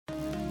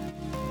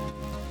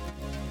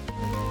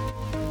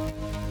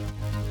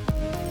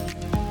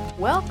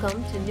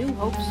Welcome to New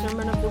Hope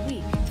Sermon of the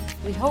Week.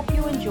 We hope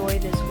you enjoy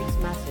this week's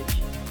message.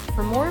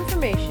 For more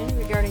information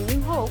regarding New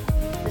Hope,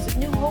 visit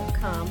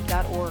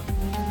newhopecom.org.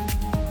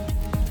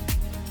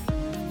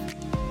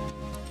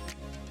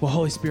 Well,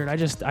 Holy Spirit, I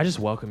just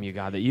welcome you,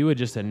 God, that you would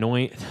just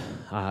anoint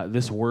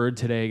this word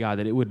today, God,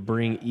 that it would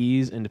bring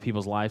ease into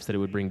people's lives, that it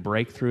would bring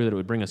breakthrough, that it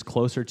would bring us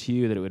closer to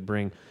you, that it would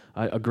bring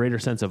a greater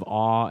sense of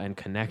awe and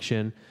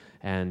connection,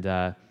 and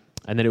that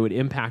it would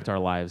impact our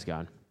lives,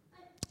 God.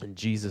 In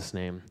Jesus'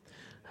 name,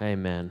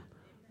 amen.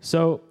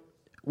 So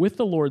with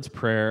the Lord's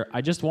Prayer,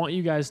 I just want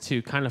you guys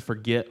to kind of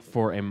forget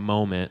for a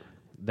moment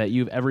that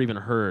you've ever even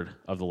heard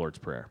of the Lord's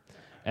Prayer,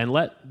 and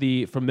let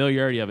the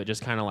familiarity of it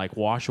just kind of like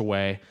wash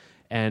away,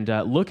 and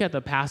look at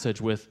the passage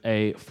with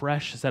a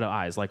fresh set of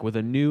eyes, like with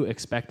a new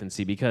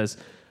expectancy, because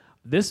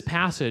this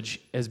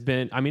passage has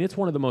been, it's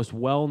one of the most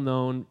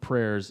well-known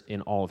prayers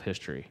in all of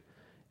history.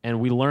 And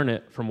we learn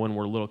it from when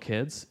we're little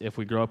kids, if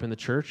we grow up in the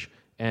church,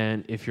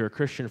 and if you're a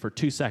Christian for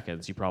 2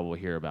 seconds, you probably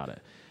hear about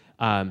it.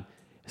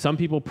 Some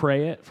people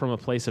pray it from a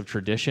place of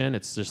tradition.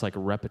 It's just like a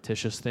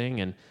repetitious thing,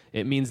 and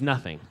it means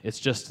nothing. It's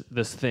just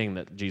this thing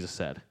that Jesus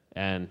said,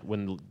 and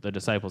when the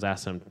disciples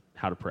asked him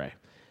how to pray.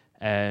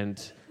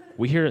 And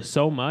we hear it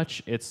so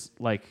much, it's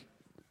like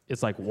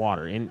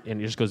water, and it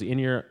just goes in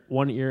your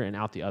one ear and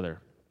out the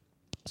other.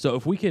 So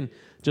if we can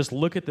just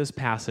look at this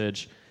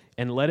passage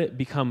and let it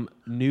become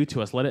new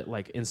to us, let it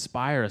like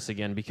inspire us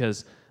again,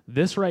 because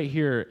this right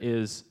here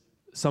is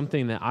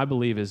something that I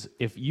believe is,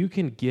 if you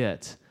can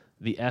get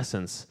the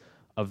essence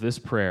of this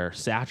prayer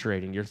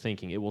saturating your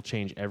thinking, it will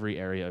change every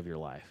area of your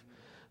life.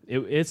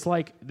 It's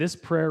like this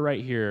prayer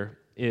right here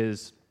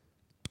is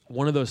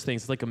one of those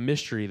things. It's like a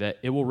mystery that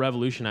it will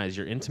revolutionize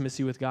your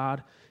intimacy with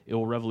God. It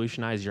will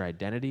revolutionize your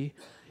identity.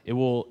 It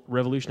will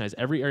revolutionize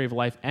every area of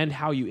life and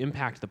how you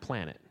impact the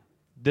planet.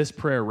 This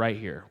prayer right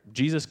here,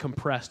 Jesus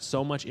compressed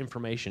so much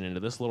information into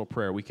this little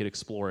prayer, we could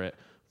explore it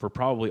for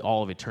probably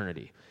all of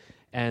eternity.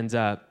 And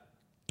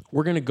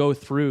we're going to go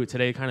through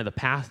today, kind of the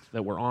path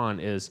that we're on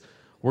is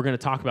we're going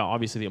to talk about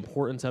obviously the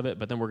importance of it,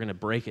 but then we're going to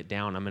break it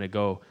down. I'm going to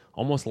go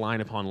almost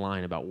line upon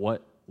line about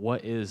what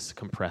is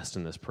compressed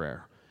in this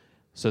prayer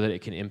so that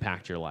it can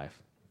impact your life.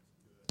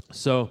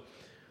 So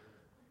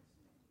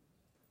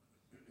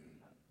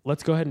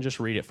let's go ahead and just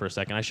read it for a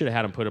second. I should have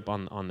had him put up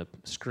on the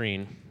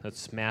screen.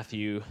 That's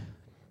Matthew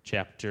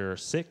chapter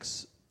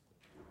 6,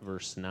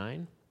 verse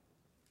 9.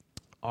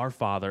 Our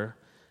Father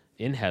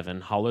in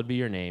heaven, hallowed be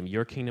your name.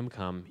 Your kingdom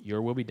come,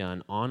 your will be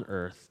done on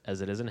earth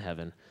as it is in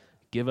heaven.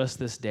 Give us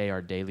this day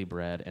our daily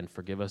bread, and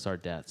forgive us our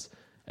debts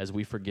as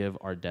we forgive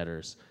our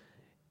debtors.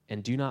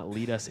 And do not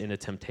lead us into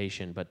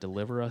temptation, but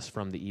deliver us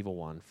from the evil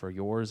one. For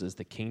yours is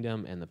the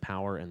kingdom and the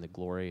power and the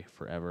glory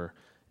forever.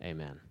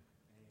 Amen.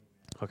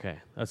 Okay,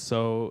 it's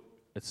so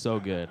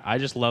good. I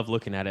just love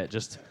looking at it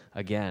just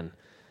again.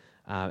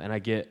 And I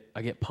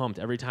get pumped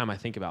every time I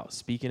think about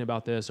speaking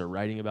about this or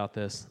writing about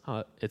this.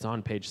 It's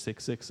on page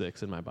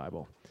 666 in my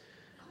Bible.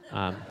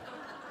 I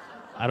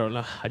don't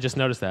know. I just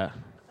noticed that.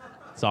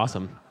 It's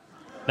awesome.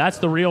 That's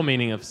the real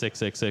meaning of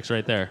 666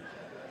 right there.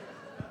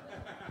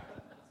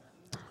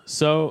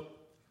 So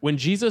when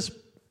Jesus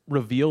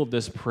revealed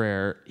this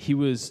prayer,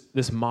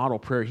 this model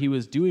prayer, he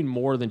was doing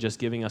more than just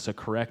giving us a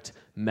correct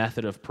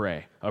method of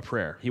a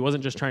prayer. He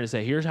wasn't just trying to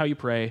say, here's how you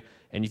pray,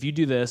 and if you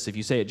do this, if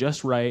you say it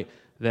just right,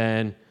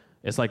 then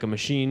it's like a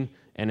machine,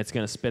 and it's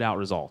going to spit out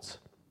results.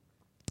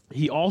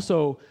 He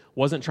also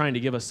wasn't trying to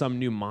give us some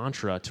new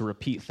mantra to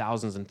repeat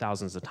thousands and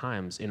thousands of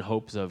times in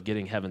hopes of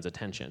getting heaven's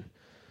attention.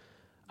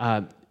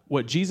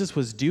 What Jesus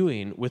was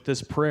doing with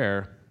this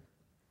prayer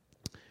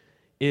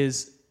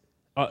is,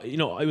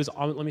 it was.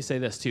 Let me say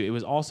this too. It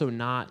was also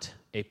not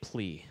a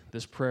plea.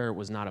 This prayer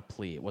was not a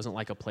plea. It wasn't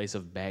like a place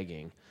of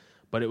begging,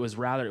 but it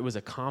was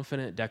a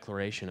confident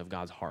declaration of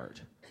God's heart.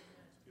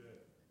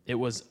 It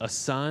was a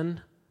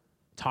son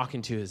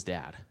talking to his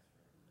dad.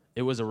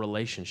 It was a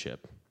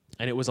relationship,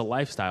 and it was a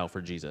lifestyle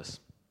for Jesus.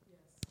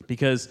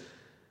 Because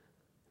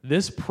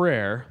this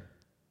prayer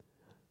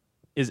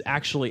is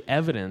actually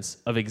evidence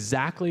of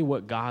exactly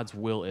what God's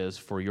will is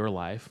for your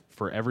life,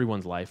 for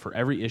everyone's life, for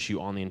every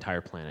issue on the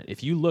entire planet.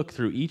 If you look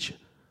through each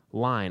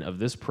line of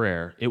this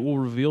prayer, it will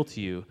reveal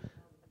to you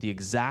the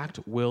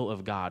exact will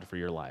of God for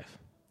your life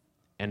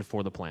and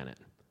for the planet.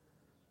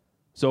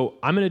 So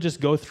I'm going to just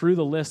go through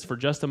the list for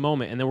just a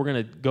moment, and then we're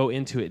going to go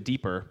into it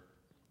deeper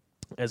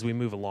as we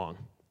move along.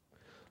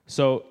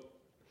 So,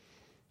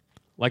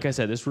 like I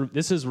said,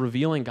 this is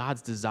revealing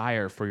God's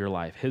desire for your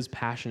life, his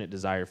passionate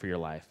desire for your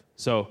life.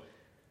 So,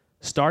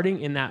 starting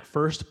in that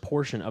first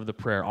portion of the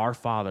prayer, Our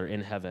Father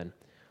in heaven,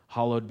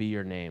 hallowed be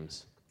your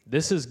names.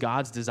 This is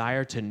God's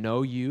desire to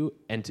know you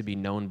and to be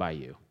known by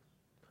you.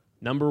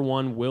 Number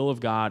one will of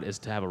God is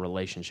to have a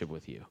relationship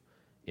with you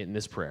in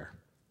this prayer.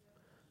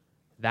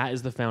 That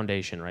is the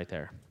foundation right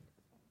there.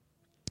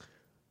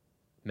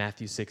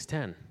 Matthew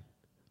 6:10,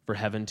 for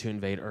heaven to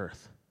invade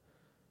earth,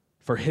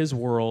 for our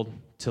world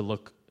to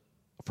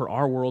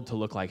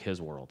look like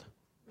his world,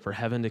 for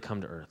heaven to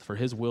come to earth, for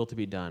his will to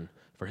be done,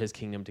 for his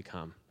kingdom to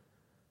come.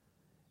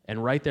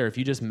 And right there, if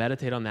you just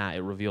meditate on that,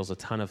 it reveals a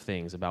ton of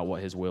things about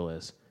what his will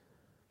is.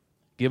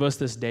 Give us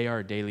this day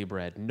our daily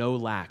bread, no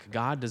lack.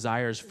 God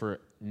desires for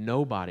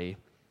nobody,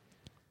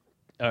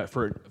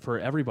 for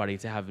everybody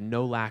to have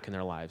no lack in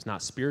their lives,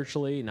 not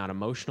spiritually, not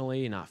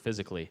emotionally, not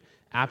physically.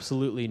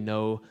 Absolutely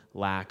no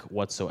lack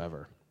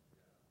whatsoever.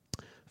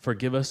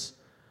 Forgive us.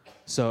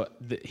 So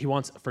he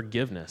wants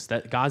forgiveness.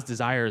 That God's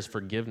desire is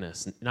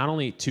forgiveness, not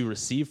only to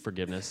receive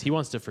forgiveness. He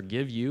wants to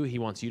forgive you. He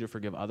wants you to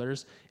forgive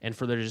others, and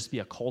for there to just be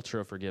a culture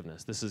of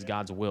forgiveness. This is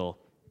God's will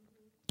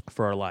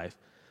for our life.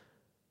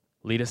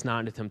 Lead us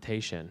not into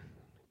temptation.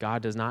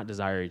 God does not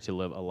desire you to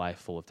live a life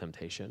full of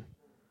temptation.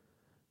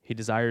 He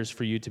desires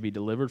for you to be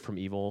delivered from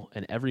evil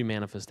and every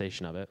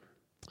manifestation of it.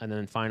 And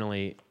then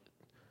finally,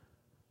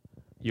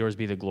 yours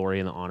be the glory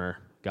and the honor.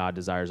 God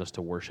desires us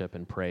to worship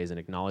and praise and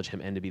acknowledge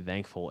him and to be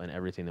thankful in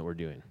everything that we're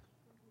doing.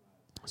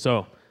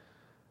 So,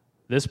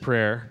 this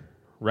prayer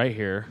right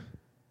here,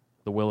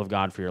 the will of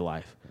God for your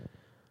life.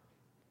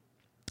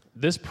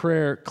 This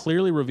prayer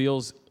clearly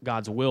reveals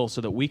God's will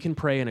so that we can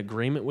pray in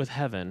agreement with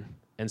heaven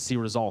and see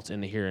results in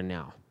the here and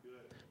now.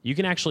 You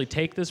can actually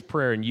take this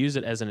prayer and use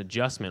it as an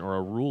adjustment or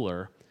a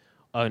ruler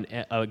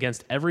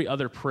against every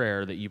other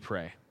prayer that you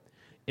pray.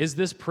 Is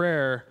this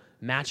prayer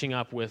matching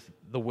up with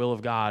the will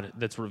of God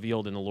that's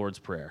revealed in the Lord's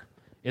Prayer?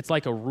 It's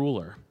like a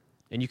ruler,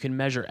 and you can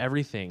measure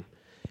everything.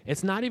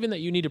 It's not even that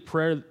you need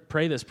to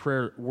pray this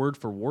prayer word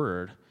for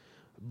word,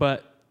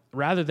 but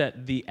rather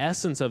that the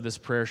essence of this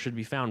prayer should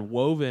be found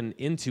woven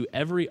into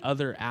every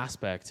other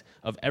aspect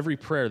of every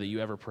prayer that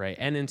you ever pray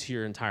and into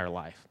your entire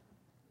life.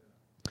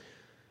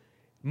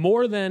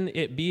 More than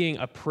it being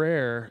a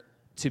prayer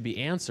to be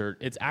answered,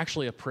 it's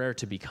actually a prayer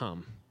to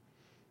become.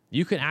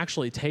 You can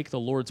actually take the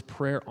Lord's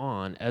Prayer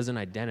on as an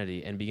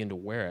identity and begin to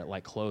wear it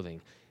like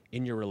clothing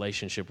in your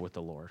relationship with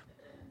the Lord.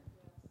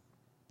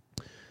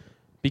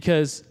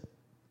 Because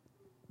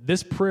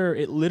this prayer,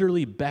 it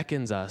literally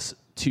beckons us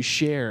to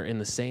share in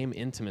the same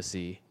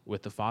intimacy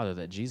with the Father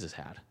that Jesus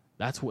had.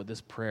 That's what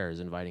this prayer is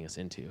inviting us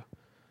into.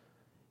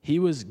 He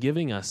was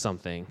giving us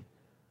something,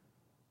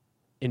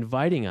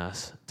 inviting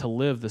us to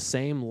live the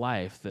same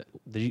life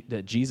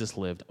that Jesus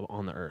lived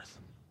on the earth.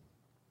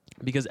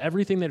 Because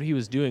everything that he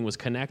was doing was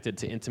connected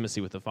to intimacy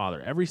with the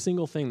Father. Every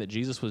single thing that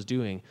Jesus was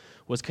doing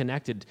was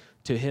connected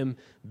to him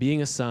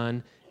being a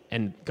son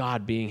and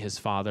God being his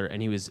Father,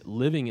 and he was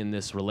living in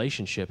this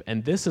relationship.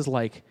 And this is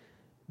like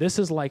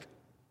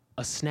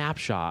a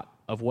snapshot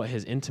of what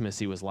his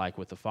intimacy was like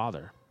with the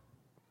Father.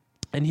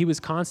 And he was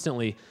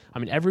constantly,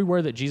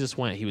 everywhere that Jesus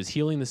went, he was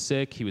healing the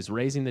sick, he was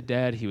raising the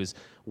dead,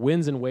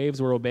 winds and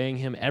waves were obeying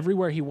him.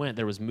 Everywhere he went,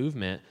 there was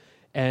movement.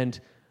 And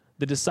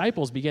the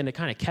disciples began to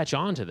kind of catch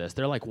on to this.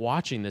 They're like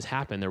watching this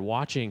happen. They're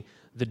watching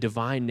the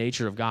divine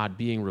nature of God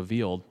being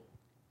revealed,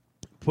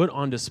 put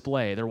on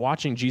display. They're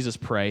watching Jesus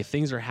pray.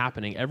 Things are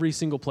happening. Every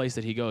single place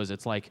that he goes,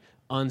 it's like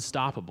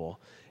unstoppable.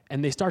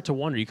 And they start to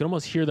wonder. You can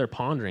almost hear their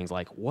ponderings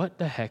like, what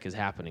the heck is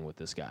happening with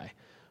this guy?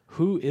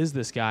 Who is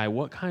this guy?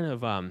 What kind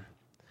of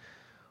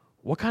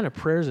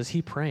prayers is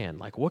he praying?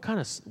 Like,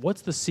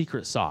 what's the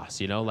secret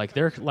sauce?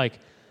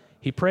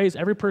 He prays,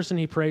 every person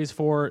he prays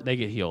for, they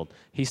get healed.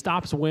 He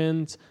stops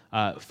winds,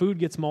 food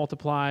gets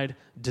multiplied,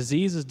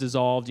 disease is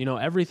dissolved,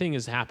 everything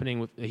is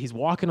happening. He's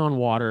walking on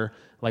water.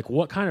 Like,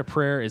 what kind of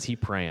prayer is he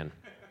praying?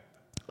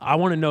 I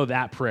want to know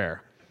that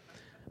prayer.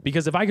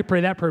 Because if I could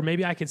pray that prayer,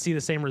 maybe I could see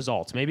the same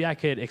results. Maybe I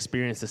could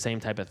experience the same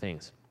type of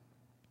things.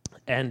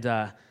 And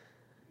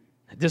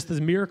just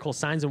the miracle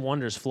signs and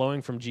wonders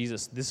flowing from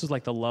Jesus, this was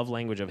like the love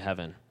language of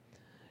heaven.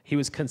 He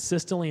was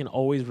consistently and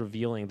always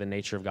revealing the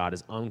nature of God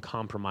as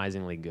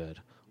uncompromisingly good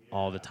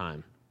all the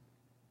time.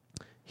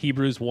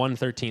 Hebrews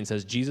 1:13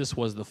 says, Jesus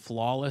was the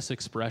flawless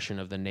expression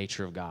of the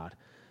nature of God,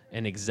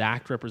 an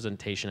exact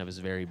representation of his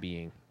very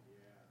being.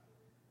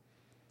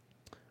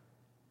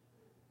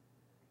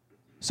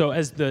 So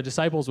as the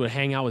disciples would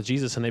hang out with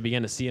Jesus and they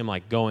began to see him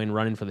like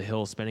running for the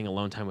hills, spending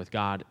alone time with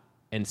God,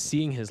 and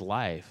seeing his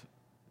life,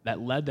 that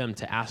led them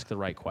to ask the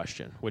right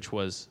question, which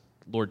was,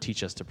 Lord,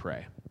 teach us to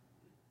pray.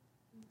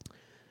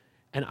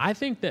 And I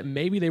think that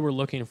maybe they were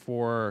looking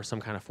for some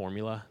kind of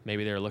formula.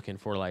 Maybe they were looking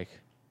for like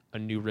a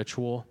new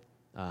ritual.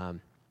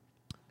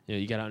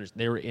 You got to understand,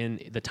 they were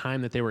in the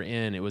time that they were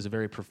in. It was a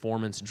very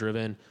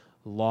performance-driven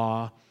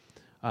law.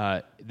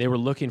 They were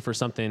looking for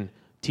something.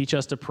 Teach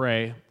us to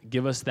pray.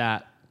 Give us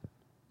that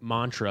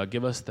mantra.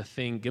 Give us the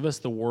thing. Give us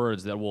the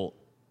words that will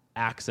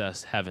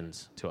access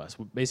heavens to us.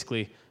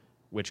 Basically,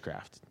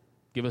 witchcraft.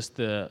 Give us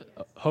the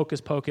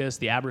hocus pocus,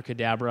 the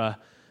abracadabra,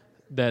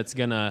 that's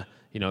gonna,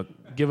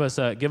 give us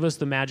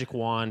the magic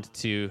wand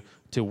to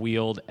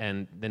wield,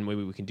 and then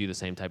maybe we can do the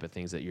same type of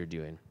things that you're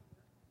doing.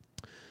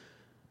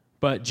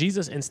 But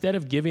Jesus, instead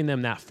of giving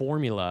them that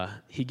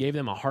formula, he gave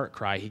them a heart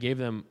cry. He gave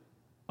them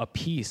a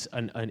peace,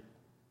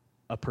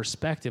 a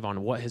perspective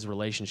on what his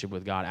relationship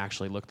with God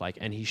actually looked like,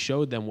 and he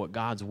showed them what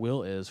God's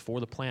will is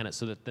for the planet,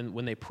 so that then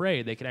when they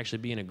prayed, they could actually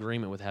be in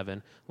agreement with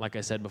heaven, like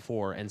I said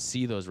before, and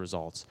see those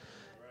results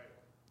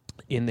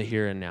in the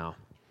here and now.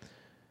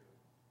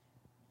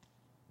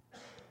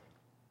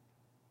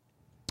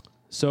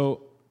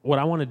 So what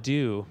I want to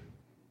do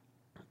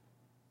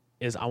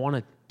is I want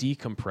to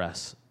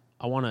decompress.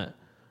 I want to,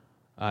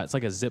 it's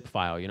like a zip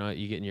file, you know,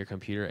 you get in your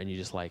computer and you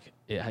just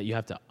you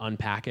have to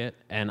unpack it.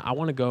 And I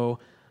want to go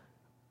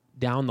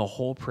down the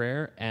whole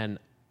prayer, and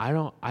I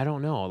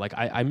don't know. Like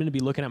I'm going to be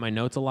looking at my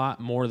notes a lot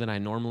more than I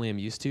normally am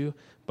used to,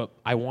 but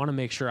I want to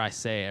make sure I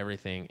say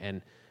everything.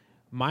 And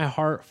my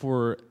heart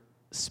for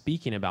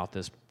speaking about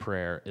this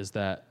prayer is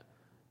that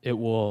it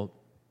will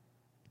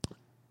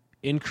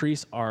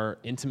increase our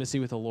intimacy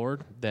with the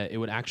Lord, that it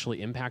would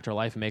actually impact our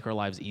life and make our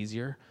lives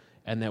easier,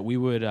 and that we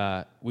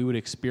would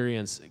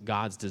experience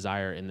God's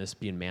desire in this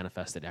being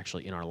manifested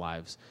actually in our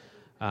lives.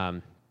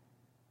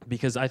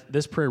 Because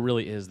this prayer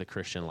really is the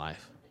Christian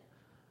life.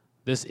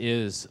 This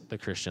is the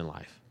Christian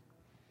life.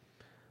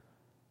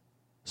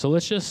 So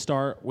let's just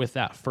start with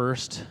that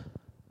first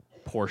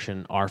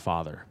portion, our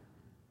Father.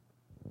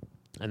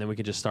 And then we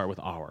can just start with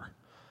our.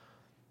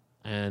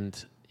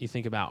 And you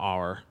think about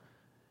our.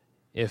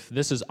 If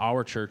this is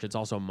our church, it's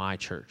also my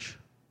church.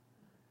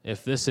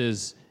 If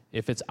it's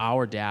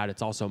our dad,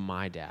 it's also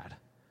my dad.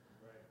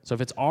 So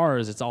if it's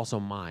ours, it's also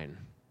mine.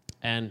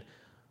 And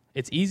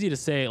it's easy to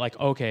say, like,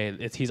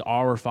 okay, he's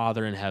our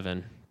Father in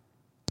heaven.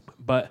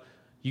 But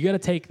you got to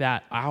take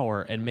that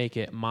our and make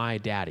it my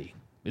daddy,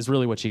 is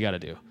really what you got to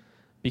do.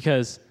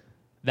 Because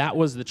that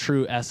was the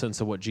true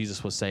essence of what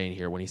Jesus was saying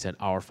here when he said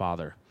our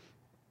Father.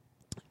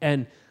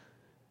 And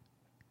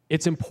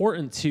it's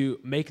important to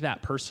make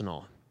that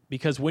personal,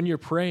 because when you're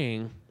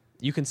praying,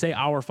 you can say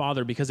our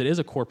Father because it is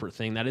a corporate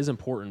thing. That is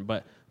important.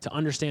 But to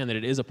understand that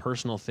it is a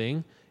personal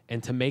thing,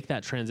 and to make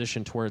that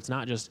transition to where it's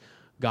not just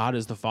God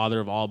is the Father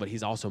of all, but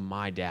he's also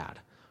my dad.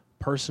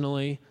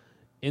 Personally,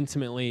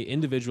 intimately,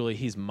 individually,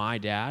 he's my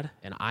dad,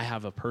 and I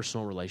have a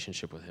personal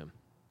relationship with him.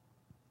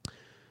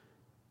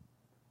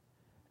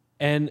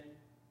 And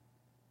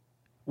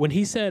when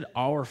he said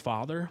our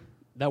Father,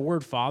 that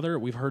word Father,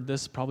 we've heard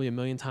this probably a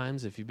million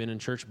times if you've been in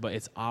church, but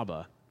it's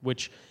Abba,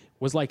 which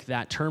was like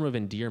that term of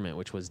endearment,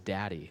 which was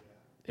daddy.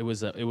 It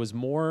was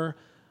more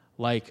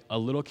like a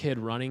little kid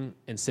running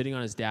and sitting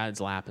on his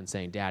dad's lap and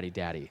saying, daddy,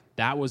 daddy.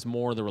 That was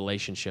more the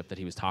relationship that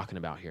he was talking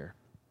about here.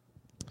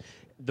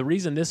 The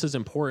reason this is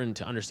important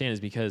to understand is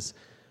because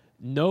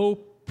no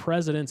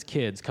president's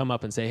kids come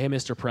up and say, hey,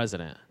 Mr.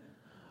 President.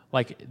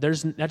 Like,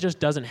 that just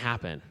doesn't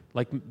happen.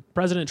 Like,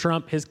 President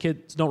Trump, his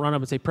kids don't run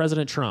up and say,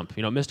 President Trump,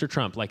 Mr.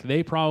 Trump. Like,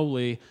 they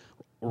probably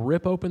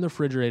rip open the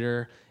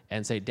refrigerator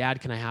and say,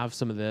 Dad, can I have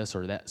some of this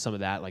or that, some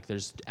of that? Like,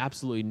 there's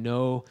absolutely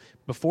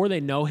before they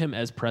know him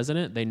as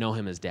president, they know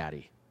him as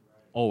daddy.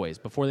 Always.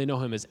 Before they know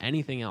him as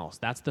anything else.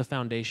 That's the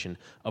foundation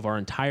of our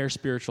entire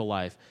spiritual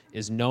life,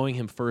 is knowing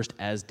him first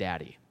as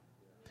daddy.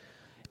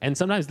 And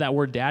sometimes that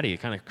word daddy, it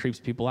kind of creeps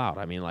people out.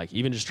 I mean, like,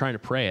 even just trying to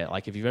pray it.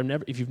 Like, if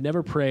you've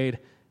never prayed,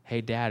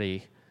 hey,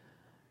 daddy,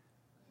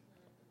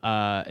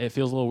 it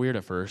feels a little weird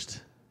at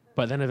first.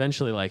 But then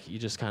eventually, like, you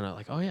just kind of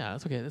like, oh, yeah,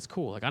 that's okay. That's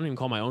cool. Like, I don't even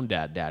call my own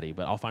dad daddy,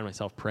 but I'll find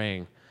myself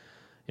praying.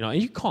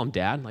 And you can call him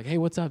dad. Like, hey,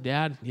 what's up,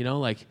 dad?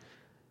 Like,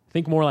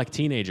 think more like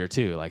teenager,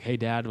 too. Like, hey,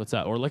 dad, what's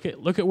up? Or look at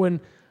when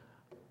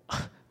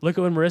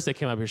Marissa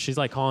came up here. She's,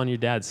 like, calling your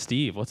dad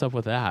Steve. What's up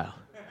with that?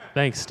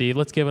 Thanks, Steve.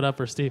 Let's give it up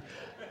for Steve.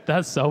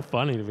 That's so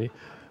funny to me.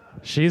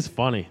 She's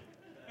funny.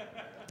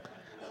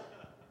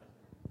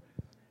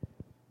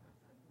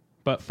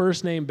 But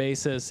first name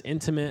basis,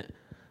 intimate,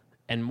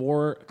 and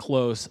more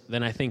close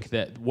than I think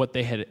that what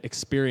they had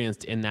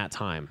experienced in that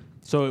time.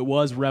 So it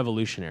was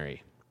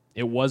revolutionary.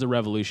 It was a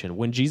revolution.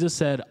 When Jesus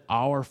said,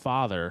 our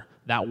Father,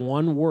 that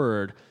one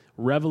word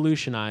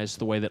revolutionized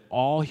the way that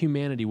all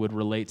humanity would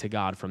relate to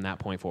God from that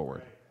point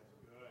forward.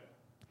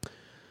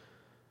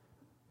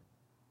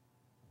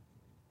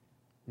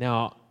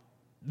 Now,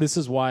 this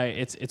is why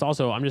it's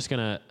also, I'm just going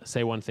to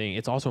say one thing.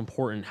 It's also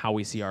important how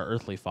we see our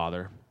earthly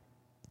father,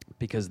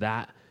 because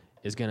that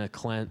is going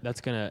to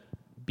that's going to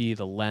be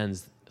the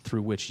lens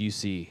through which you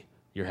see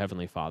your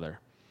heavenly Father,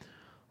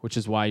 which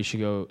is why you should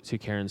go to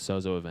Karen's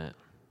Sozo event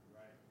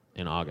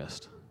in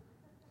August.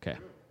 Okay.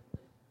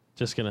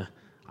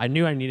 I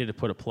knew I needed to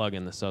put a plug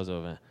in the Sozo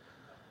event.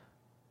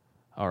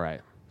 All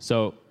right.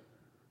 So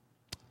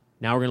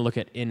now we're going to look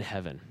at in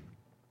heaven.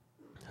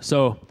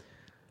 So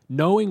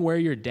knowing where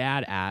your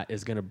dad at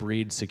is going to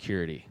breed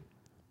security.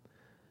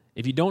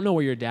 If you don't know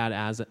where your dad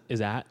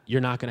is at,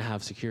 you're not going to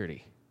have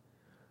security.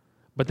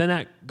 But then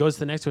that goes to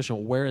the next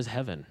question, where is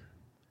heaven?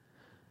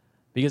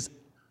 Because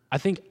I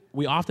think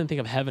we often think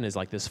of heaven as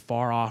like this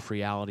far-off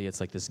reality. It's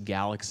like this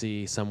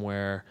galaxy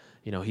somewhere.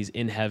 He's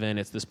in heaven.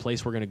 It's this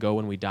place we're going to go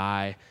when we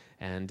die,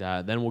 and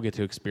then we'll get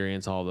to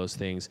experience all those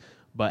things.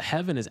 But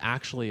heaven is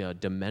actually a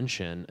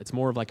dimension. It's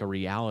more of like a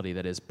reality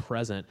that is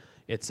present.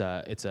 It's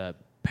a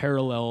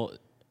parallel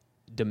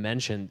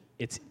dimension.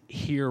 It's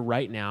here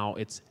right now.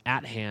 It's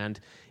at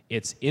hand.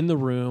 It's in the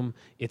room.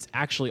 It's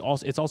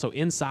also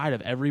inside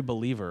of every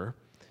believer.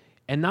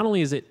 And not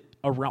only is it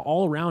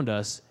all around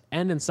us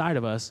and inside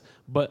of us,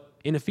 but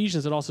in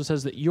Ephesians it also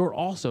says that you're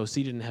also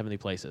seated in heavenly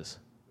places.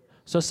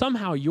 So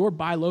somehow you're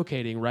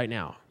bilocating right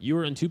now. You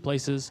are in two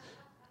places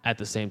at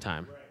the same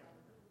time.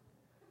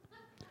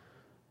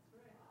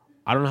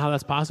 I don't know how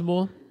that's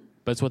possible,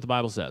 but it's what the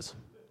Bible says.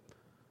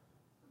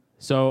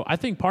 So I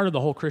think part of the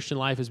whole Christian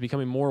life is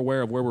becoming more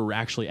aware of where we're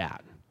actually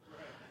at,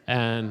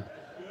 and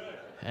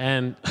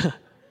and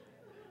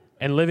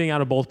living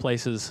out of both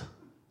places,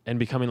 and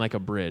becoming like a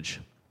bridge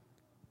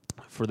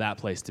for that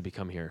place to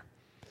become here,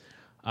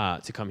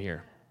 to come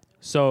here.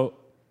 So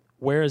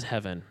where is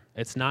heaven?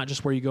 It's not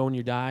just where you go when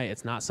you die.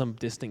 It's not some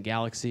distant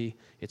galaxy.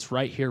 It's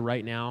right here,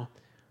 right now.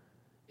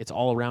 It's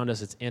all around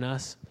us. It's in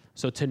us.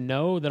 So to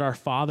know that our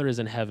Father is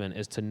in heaven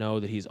is to know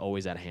that he's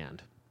always at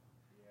hand.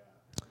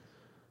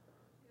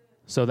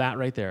 So that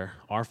right there,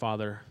 our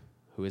Father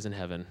who is in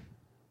heaven,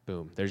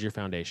 boom, there's your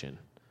foundation.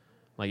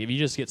 Like if you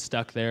just get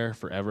stuck there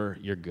forever,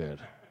 you're good.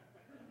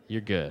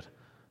 You're good.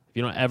 If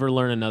you don't ever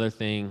learn another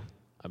thing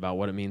about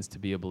what it means to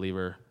be a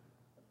believer,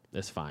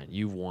 that's fine.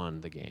 You've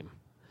won the game.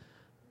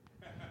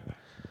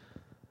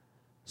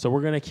 So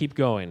we're going to keep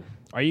going.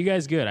 Are you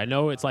guys good? I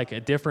know it's like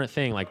a different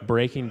thing, like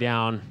breaking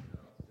down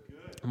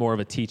more of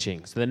a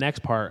teaching. So the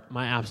next part,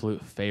 my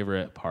absolute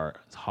favorite part,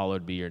 is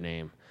hallowed be your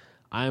name.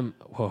 I'm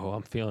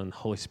feeling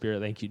Holy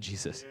Spirit. Thank you,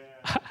 Jesus.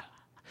 Yeah.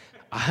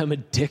 I'm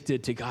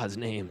addicted to God's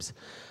names.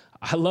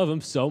 I love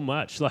him so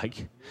much.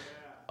 Like,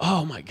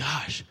 oh my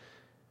gosh.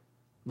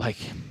 Like,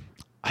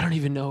 I don't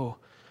even know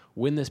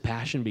when this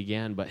passion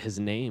began, but his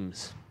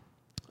names.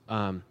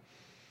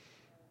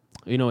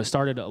 It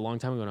started a long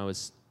time ago when I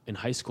was in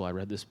high school. I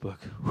read this book.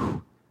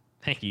 Whew.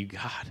 Thank you,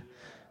 God.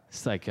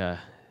 It's like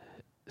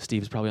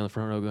Steve's probably on the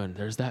front row going,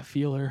 there's that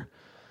feeler.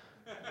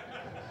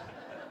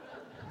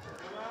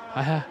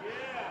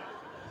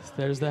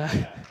 There's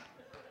that.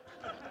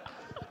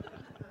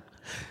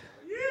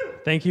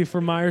 Thank you for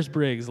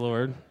Myers-Briggs,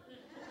 Lord.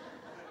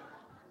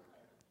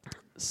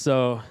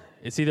 So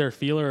it's either a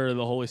feeler or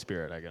the Holy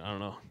Spirit. I don't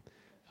know.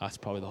 That's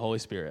probably the Holy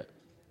Spirit.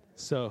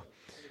 So,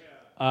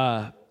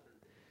 I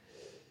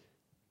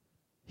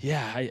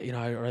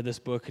read this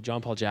book.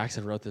 John Paul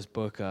Jackson wrote this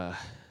book,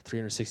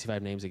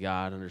 365 Names of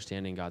God,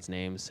 Understanding God's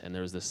Names. And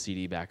there was this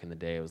CD back in the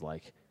day. It was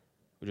like,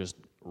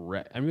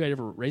 everybody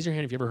ever raise your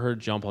hand if you ever heard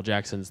John Paul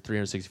Jackson's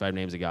 365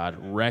 Names of God.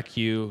 Wreck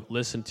you,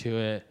 listen to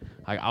it.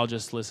 I'll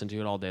just listen to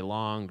it all day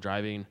long,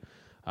 driving.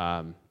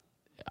 It's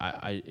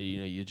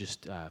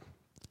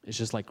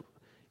just like,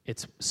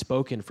 it's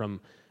spoken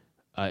from,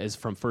 is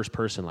from first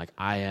person, like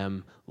I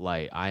am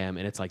light, I am,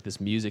 and it's like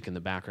this music in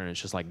the background.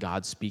 It's just like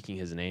God speaking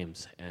his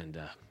names. And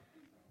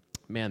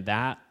man,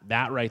 that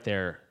right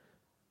there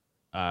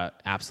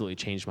absolutely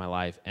changed my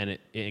life. And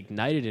it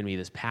ignited in me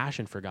this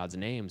passion for God's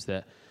names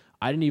that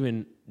I didn't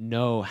even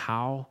know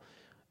how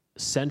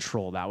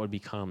central that would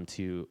become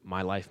to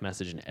my life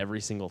message and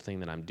every single thing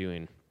that I'm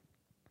doing.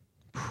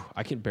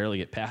 I can barely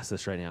get past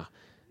this right now.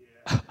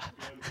 Yeah.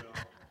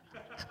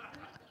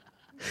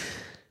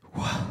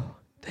 Whoa,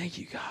 thank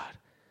you, God.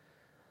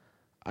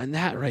 And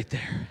that right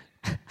there,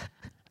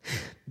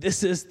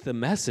 this is the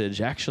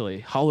message, actually.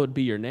 Hallowed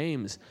be your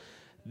names.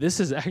 This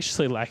is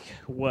actually like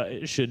what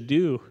it should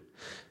do.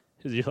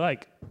 Is you're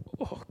like,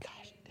 oh,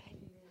 gosh,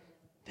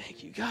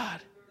 thank you,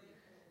 God.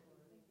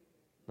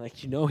 Like,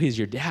 he's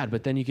your dad,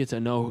 but then you get to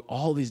know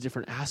all these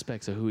different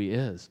aspects of who he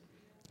is.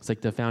 It's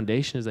like the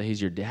foundation is that he's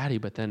your daddy,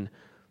 but then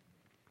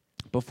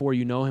before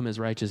you know him as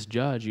righteous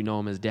judge, you know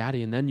him as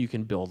daddy, and then you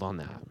can build on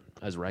that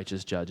as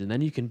righteous judge, and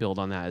then you can build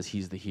on that as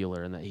he's the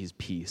healer and that he's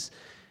peace.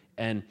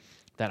 And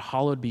that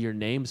hallowed be your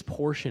names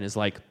portion is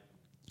like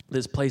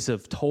this place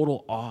of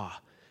total awe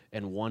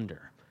and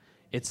wonder.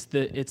 It's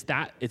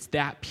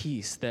that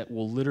peace that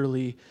will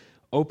literally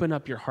open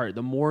up your heart.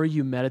 The more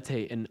you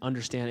meditate and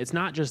understand, it's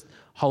not just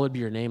hallowed be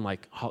your name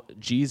like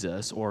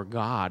Jesus or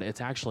God.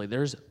 It's actually,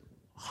 there's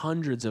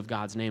hundreds of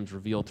God's names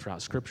revealed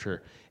throughout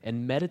Scripture,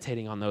 and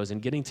meditating on those and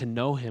getting to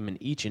know him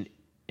in each and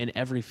in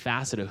every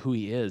facet of who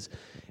he is.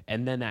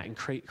 And then that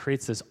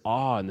creates this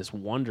awe and this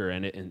wonder.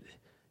 And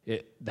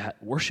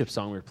that worship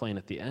song we were playing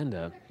at the end,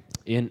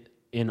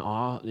 in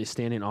awe,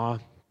 stand in awe.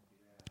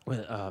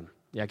 I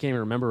can't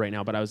even remember right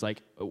now, but I was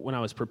like, when I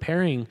was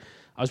preparing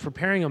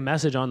a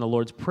message on the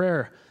Lord's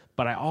Prayer,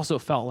 but I also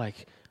felt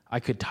like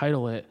I could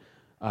title it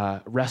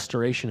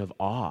Restoration of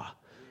Awe,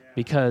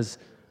 because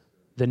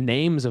the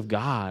names of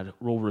God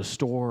will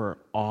restore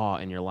awe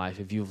in your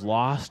life. If you've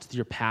lost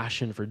your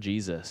passion for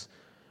Jesus,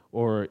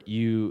 or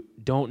you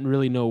don't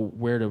really know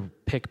where to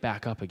pick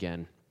back up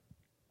again,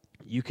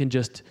 you can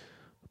just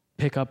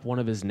pick up one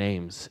of his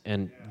names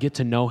and get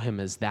to know him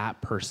as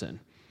that person.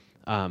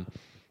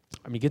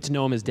 Get to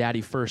know him as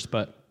daddy first,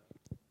 but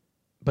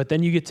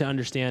then you get to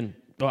understand.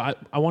 I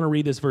want to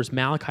read this verse,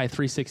 Malachi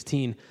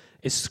 3:16.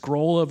 A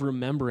scroll of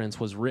remembrance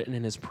was written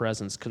in his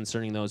presence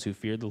concerning those who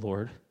feared the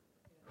Lord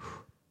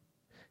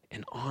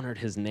and honored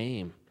his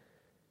name.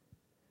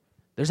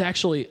 There's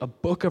actually a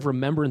book of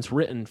remembrance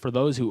written for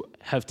those who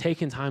have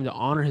taken time to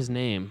honor his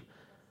name.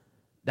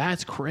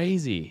 That's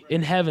crazy.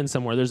 In heaven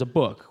somewhere, there's a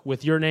book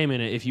with your name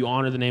in it if you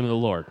honor the name of the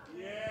Lord.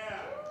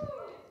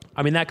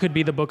 Yeah. That could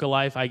be the book of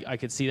life. I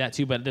could see that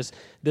too, but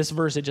this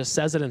verse, it just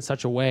says it in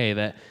such a way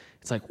that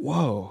it's like,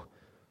 whoa,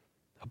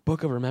 a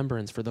book of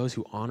remembrance for those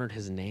who honored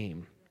his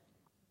name.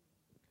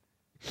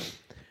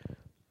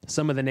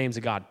 Some of the names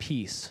of God: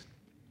 peace,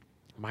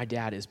 My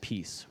dad is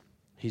peace.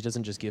 He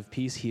doesn't just give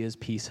peace, he is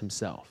peace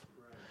himself.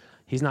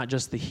 He's not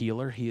just the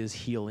healer, he is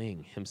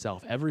healing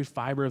himself. Every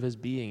fiber of his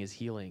being is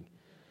healing.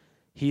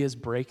 He is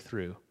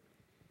breakthrough.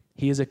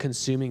 He is a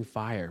consuming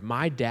fire.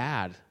 My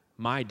dad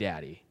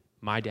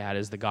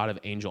is the God of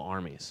angel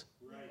armies.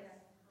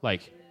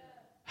 Like,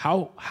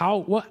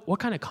 what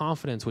kind of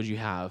confidence would you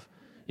have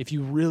if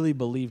you really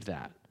believed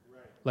that?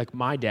 Like,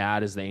 my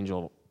dad is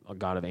a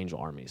God of angel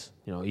armies.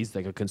 You know, he's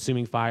like a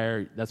consuming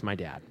fire. That's my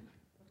dad.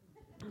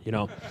 You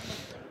know?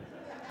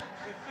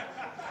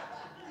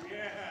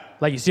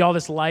 Like, you see all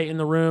this light in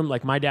the room?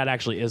 Like, my dad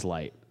actually is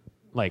light.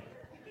 Like,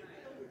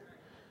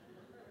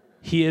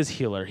 he is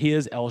healer. He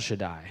is El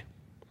Shaddai.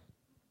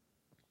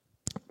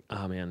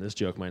 Oh, man, this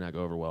joke might not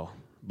go over well.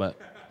 But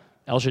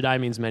El Shaddai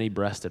means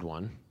many-breasted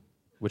one,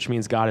 which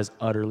means God is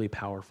utterly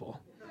powerful.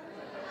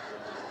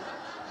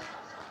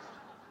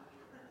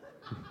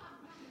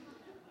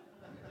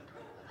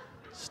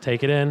 Just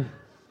take it in.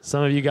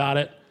 Some of you got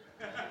it.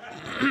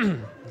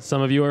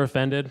 Some of you are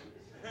offended.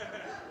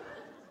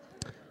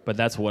 But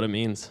that's what it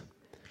means.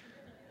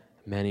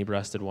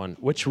 Many-breasted one,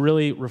 which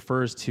really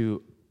refers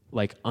to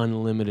like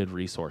unlimited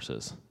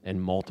resources and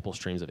multiple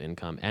streams of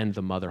income and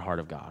the mother heart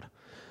of God.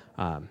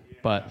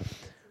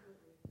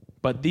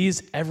 But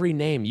these, every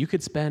name, you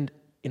could spend,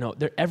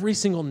 every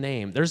single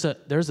name, there's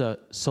a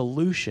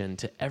solution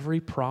to every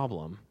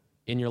problem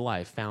in your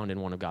life found in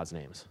one of God's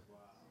names.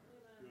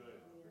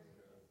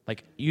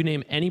 Like, you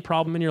name any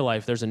problem in your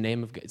life, there's a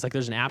name of, it's like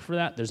there's an app for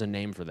that, there's a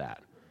name for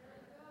that.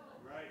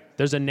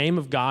 There's a name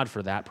of God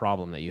for that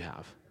problem that you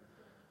have.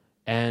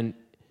 And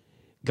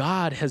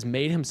God has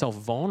made himself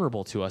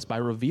vulnerable to us by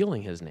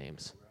revealing his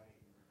names.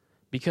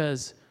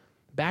 Because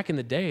back in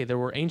the day, there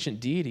were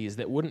ancient deities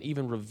that wouldn't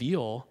even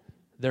reveal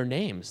their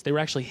names. They were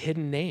actually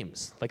hidden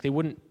names. Like, they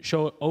wouldn't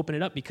open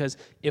it up, because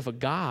if a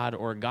god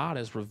or a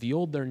goddess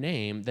revealed their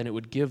name, then it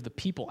would give the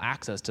people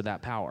access to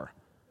that power.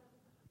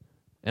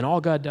 And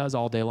all God does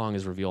all day long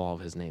is reveal all of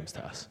his names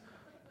to us.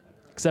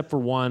 Except for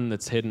one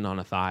that's hidden on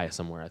a thigh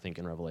somewhere, I think,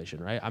 in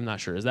Revelation, right? I'm not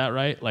sure. Is that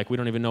right? Like, we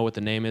don't even know what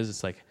the name is.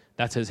 It's like,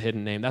 that's his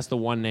hidden name. That's the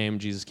one name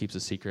Jesus keeps a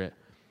secret.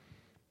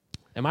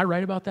 Am I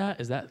right about that?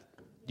 Do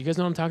you guys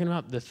know what I'm talking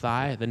about? The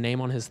thigh, the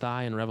name on his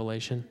thigh in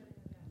Revelation?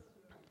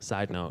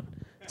 Side note,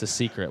 it's a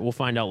secret. We'll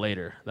find out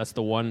later. That's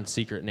the one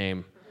secret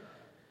name.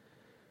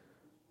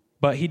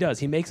 But he does.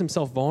 He makes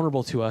himself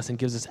vulnerable to us and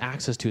gives us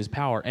access to his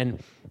power.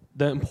 And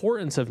the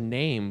importance of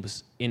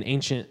names in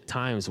ancient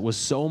times was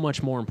so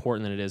much more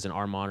important than it is in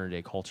our modern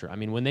day culture. I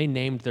mean, when they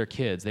named their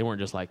kids, they weren't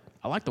just like,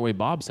 I like the way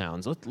Bob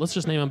sounds. Let's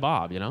just name him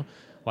Bob,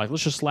 Like,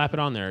 let's just slap it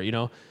on there,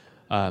 You're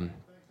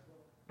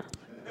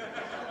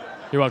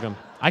welcome.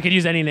 I could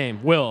use any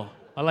name. Will.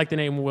 I like the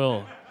name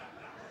Will.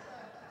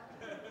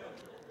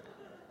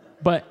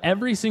 But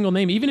every single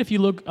name, even if you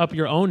look up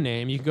your own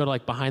name, you can go to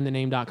like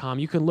behindthename.com.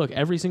 You can look.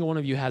 Every single one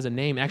of you has a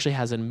name, actually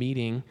has a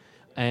meaning,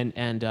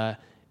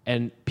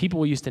 and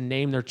people used to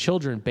name their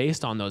children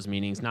based on those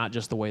meanings, not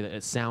just the way that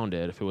it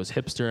sounded. If it was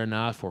hipster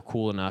enough or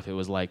cool enough, it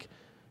was like,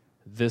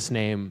 this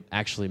name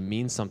actually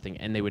means something.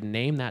 And they would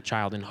name that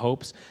child in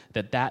hopes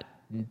that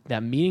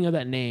meaning of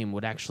that name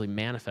would actually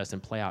manifest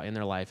and play out in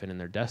their life and in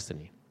their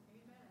destiny.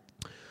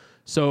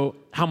 So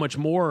how much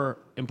more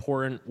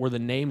important were the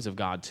names of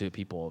God to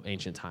people of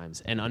ancient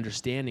times, and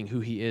understanding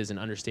who he is and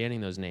understanding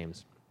those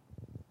names?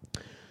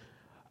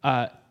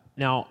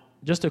 Now,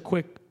 just a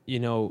quick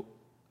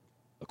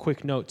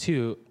note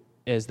too,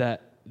 is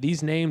that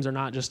these names are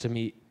not just to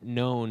be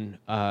known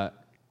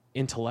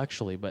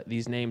intellectually, but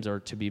these names are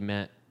to be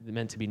meant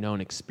to be known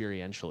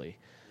experientially.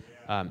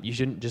 You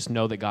shouldn't just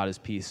know that God is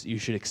peace. You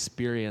should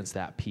experience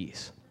that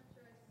peace.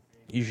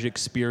 You should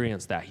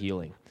experience that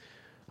healing,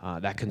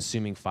 that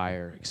consuming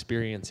fire,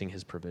 experiencing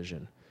his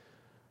provision.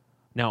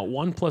 Now,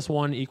 1 +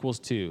 1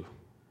 = 2,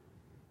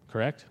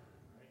 correct?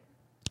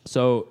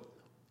 So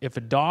if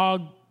a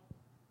dog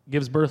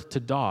gives birth to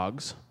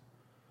dogs,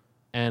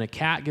 and a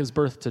cat gives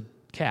birth to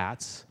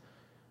cats,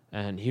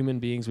 and human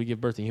beings, we give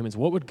birth to humans,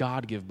 what would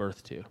God give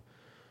birth to?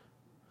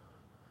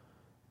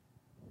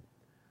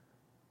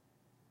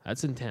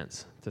 That's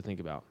intense to think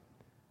about.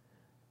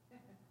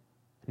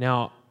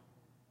 Now,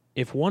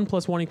 if 1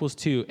 + 1 =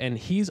 2, and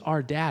he's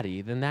our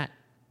daddy, then that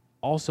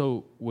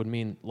also would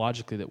mean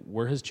logically that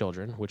we're his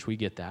children, which we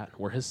get that.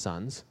 We're his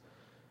sons.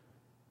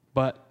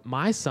 But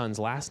my son's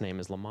last name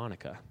is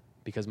LaMonica,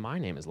 because my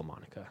name is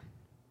LaMonica.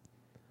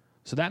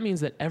 So that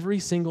means that every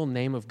single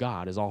name of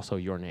God is also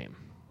your name.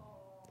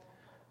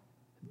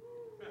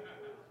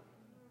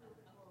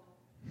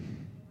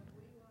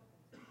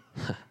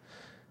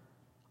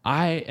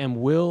 I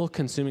am will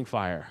consuming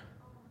fire.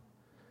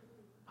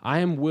 I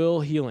am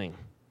will healing.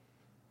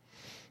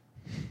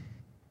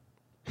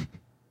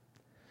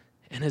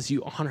 And as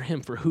you honor him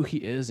for who he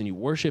is and you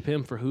worship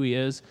him for who he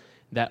is,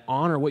 that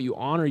honor, what you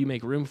honor, you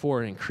make room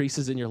for, and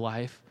increases in your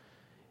life,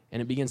 and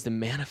it begins to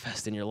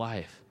manifest in your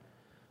life.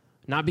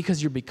 Not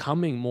because you're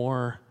becoming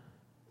more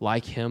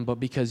like him, but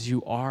because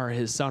you are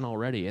his son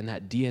already, and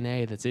that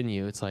DNA that's in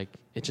you, it's like,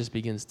 it just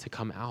begins to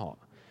come out.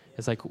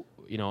 It's like,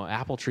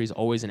 apple tree is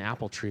always an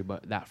apple tree,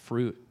 but that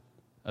fruit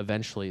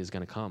eventually is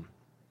going to come.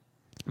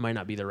 It might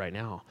not be there right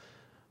now,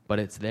 but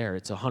it's there.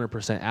 It's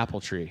 100% apple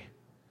tree.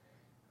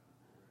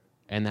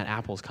 And that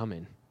apple's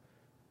coming.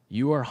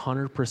 You are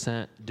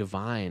 100%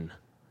 divine,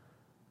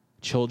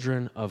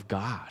 children of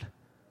God.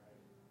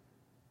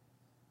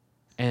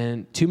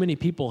 And too many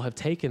people have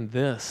taken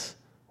this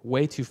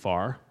way too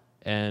far.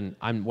 And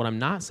what I'm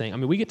not saying,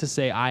 we get to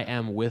say I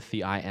am with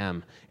the I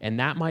am. And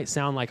that might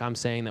sound like I'm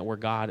saying that we're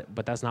God,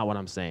 but that's not what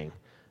I'm saying.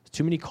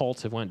 Too many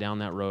cults have went down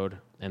that road,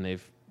 and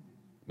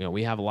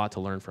we have a lot to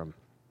learn from.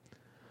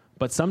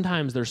 But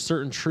sometimes there's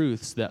certain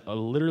truths that are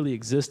literally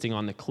existing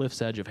on the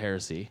cliff's edge of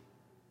heresy.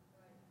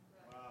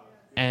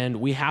 And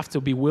we have to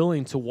be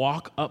willing to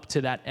walk up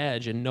to that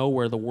edge and know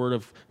where the Word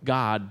of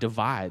God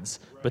divides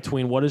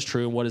between what is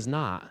true and what is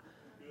not.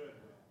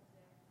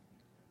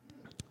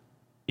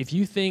 If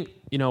you think,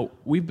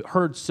 we've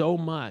heard so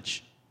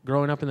much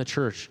growing up in the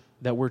church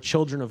that we're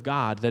children of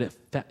God,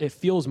 that it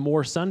feels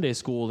more Sunday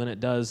school than it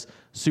does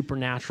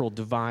supernatural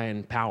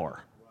divine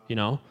power,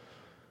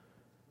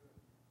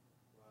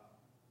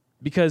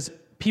 Because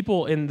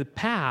people in the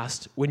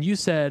past, when you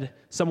said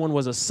someone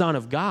was a son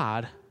of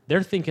God,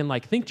 they're thinking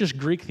think just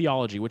Greek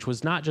theology, which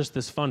was not just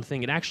this fun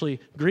thing.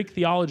 Greek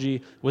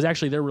theology was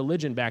actually their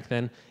religion back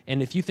then.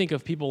 And if you think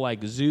of people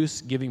like Zeus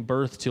giving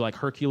birth to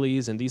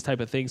Hercules and these type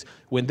of things,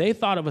 when they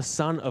thought of a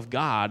son of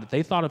God,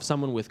 they thought of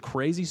someone with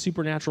crazy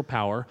supernatural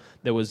power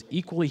that was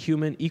equally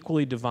human,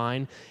 equally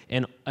divine,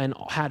 and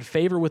had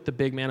favor with the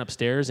big man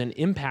upstairs and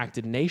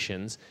impacted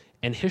nations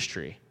and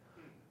history.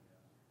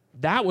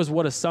 That was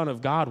what a son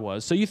of God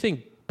was. So you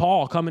think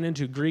Paul coming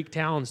into Greek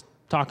towns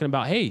talking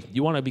about, hey,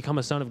 you want to become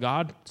a son of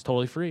God? It's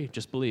totally free.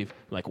 Just believe.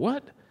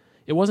 What?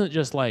 It wasn't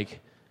just it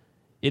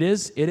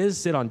is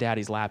sit on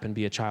daddy's lap and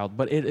be a child,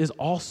 but it is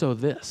also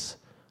this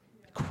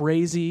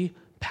crazy,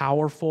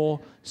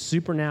 powerful,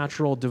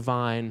 supernatural,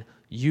 divine.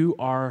 You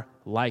are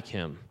like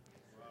him.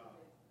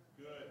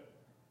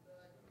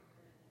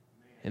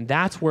 And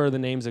that's where the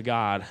names of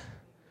God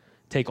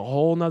take a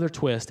whole nother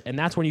twist. And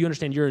that's when you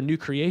understand you're a new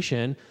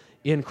creation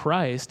in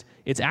Christ.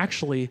 It's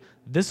actually,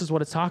 this is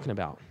what it's talking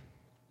about.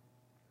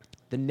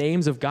 The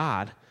names of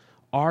God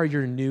are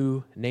your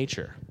new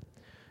nature.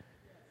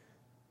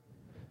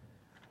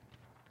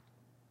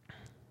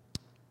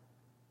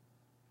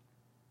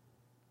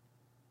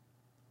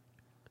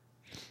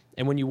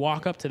 And when you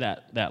walk up to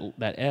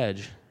that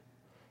edge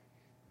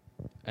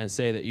and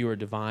say that you are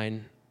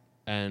divine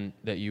and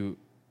that you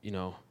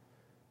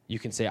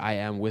can say I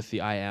am with the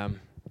I am,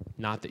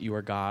 not that you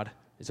are God,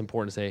 it's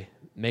important to say,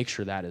 make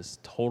sure that is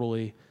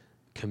totally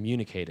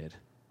communicated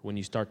when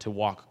you start to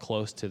walk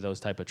close to those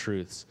type of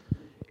truths.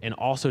 And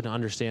also to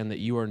understand that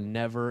you are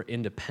never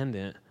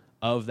independent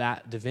of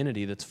that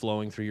divinity that's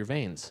flowing through your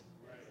veins.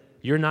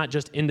 You're not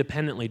just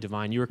independently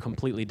divine, you are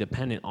completely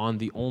dependent on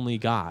the only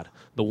God,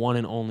 the one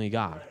and only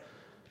God.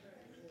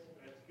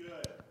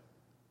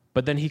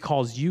 But then he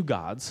calls you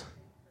gods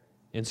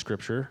in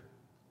Scripture,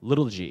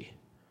 little g.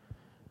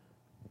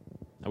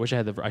 I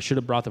should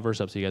have brought the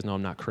verse up so you guys know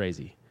I'm not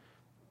crazy.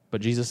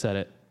 But Jesus said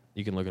it.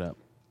 You can look it up.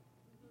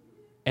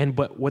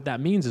 But what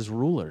that means is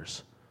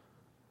rulers.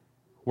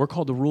 We're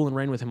called to rule and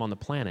reign with him on the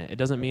planet. It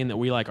doesn't mean that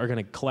we are going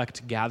to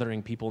collect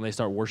gathering people and they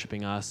start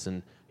worshiping us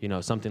and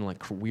something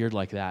weird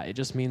like that.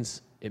 It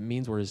means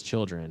we're his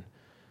children.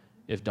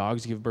 If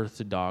dogs give birth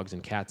to dogs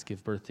and cats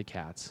give birth to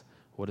cats,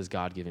 what is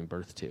God giving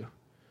birth to?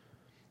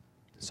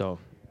 So,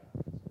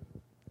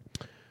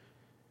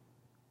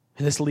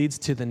 and this leads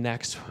to the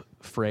next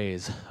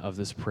phrase of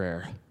this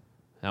prayer.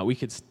 Now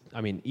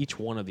each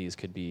one of these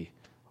could be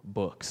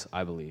books,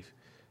 I believe.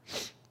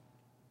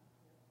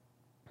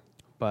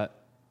 But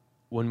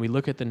when we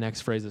look at the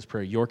next phrase of this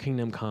prayer, your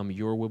kingdom come,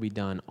 your will be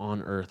done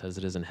on earth as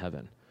it is in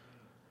heaven.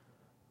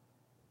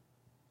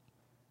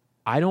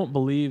 I don't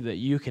believe that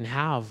you can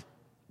have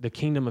the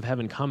kingdom of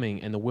heaven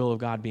coming and the will of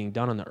God being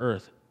done on the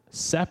earth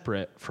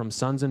separate from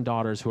sons and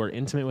daughters who are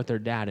intimate with their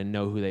dad and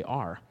know who they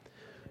are.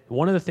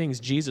 One of the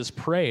things Jesus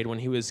prayed when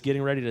he was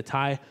getting ready to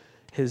tie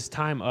his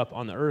time up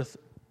on the earth,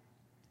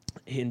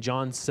 in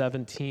John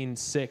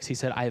 17:6, he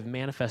said, I have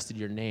manifested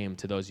your name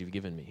to those you've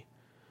given me.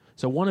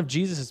 So one of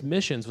Jesus'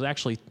 missions was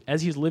actually,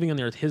 as he was living on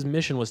the earth, his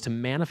mission was to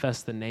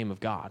manifest the name of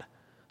God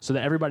so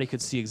that everybody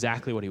could see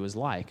exactly what he was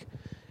like.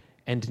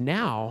 And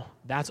now,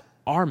 that's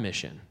our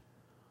mission.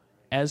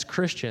 As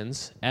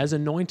Christians, as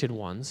anointed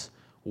ones,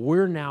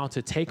 we're now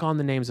to take on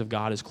the names of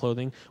God as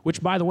clothing,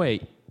 which, by the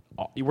way,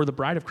 we're the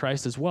bride of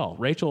Christ as well.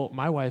 Rachel,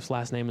 my wife's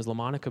last name is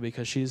LaMonica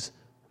because she's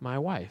my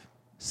wife.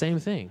 Same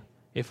thing.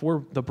 If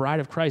we're the bride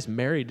of Christ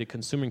married to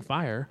consuming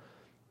fire,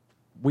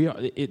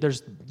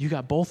 you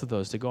got both of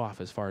those to go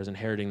off as far as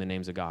inheriting the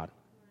names of God.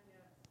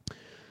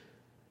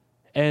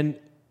 And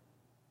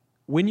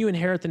when you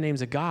inherit the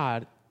names of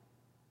God,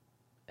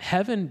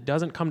 heaven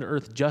doesn't come to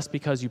earth just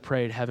because you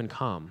prayed heaven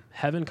come.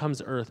 Heaven comes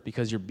to earth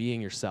because you're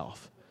being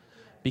yourself.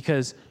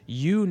 Because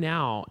you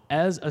now,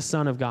 as a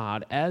son of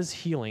God, as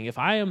healing,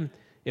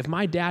 if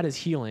my dad is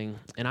healing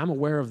and I'm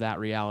aware of that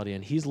reality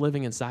and he's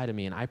living inside of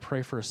me and I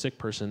pray for a sick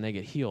person and they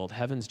get healed,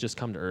 heaven's just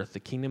come to earth, the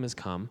kingdom has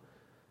come.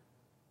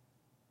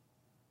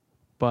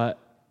 But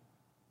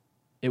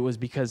it was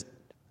because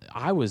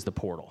I was the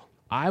portal.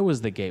 I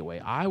was the gateway.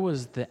 I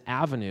was the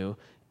avenue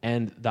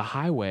and the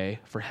highway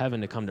for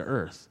heaven to come to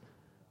earth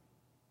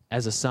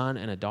as a son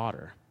and a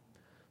daughter.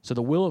 So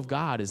the will of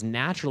God is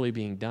naturally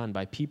being done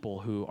by people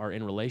who are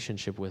in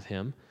relationship with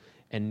him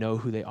and know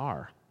who they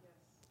are.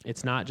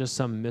 It's not just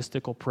some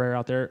mystical prayer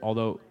out there,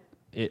 although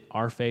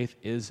our faith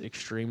is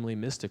extremely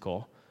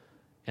mystical.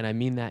 And I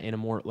mean that in a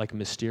more like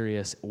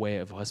mysterious way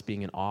of us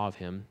being in awe of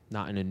him,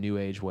 not in a new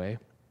age way.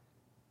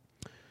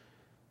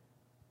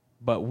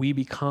 But we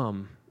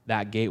become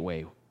that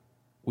gateway.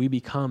 We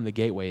become the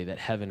gateway that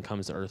heaven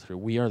comes to earth through.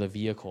 We are the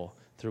vehicle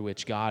through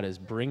which God is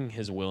bringing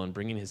his will and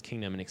bringing his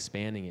kingdom and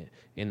expanding it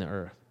in the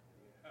earth.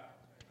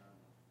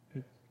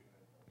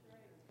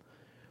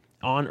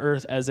 On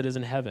earth as it is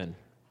in heaven.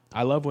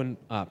 I love when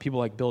people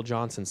like Bill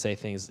Johnson say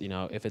things,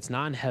 if it's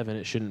not in heaven,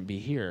 it shouldn't be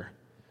here.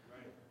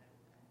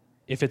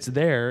 If it's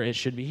there, it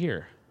should be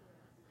here.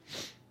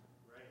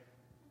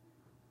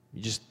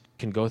 You just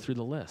can go through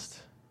the list.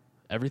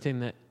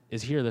 Everything that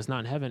is here that's not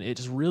in heaven,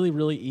 it's really,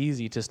 really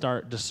easy to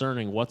start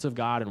discerning what's of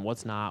God and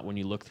what's not when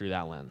you look through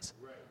that lens.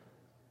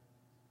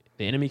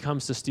 The enemy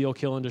comes to steal,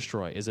 kill, and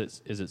destroy. Is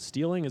it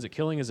stealing? Is it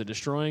killing? Is it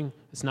destroying?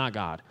 It's not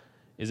God.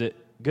 Is it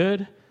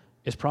good?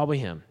 It's probably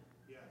him.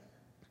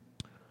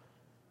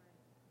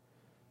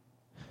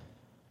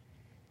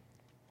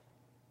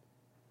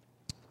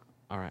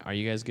 All right, are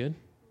you guys good?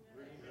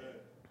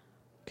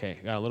 Okay,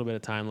 got a little bit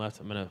of time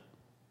left. I'm going to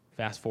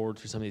fast forward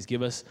through some of these.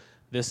 Give us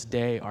this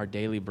day our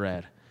daily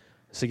bread.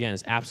 This, again,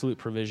 is absolute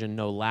provision,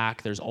 no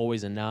lack. There's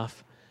always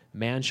enough.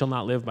 Man shall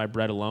not live by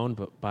bread alone,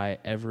 but by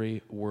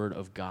every word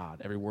of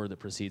God, every word that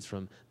proceeds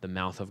from the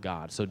mouth of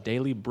God. So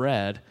daily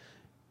bread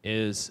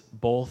is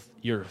both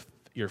your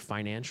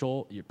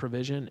financial your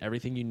provision,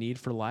 everything you need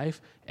for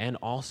life, and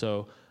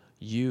also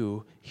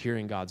you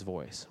hearing God's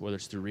voice, whether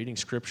it's through reading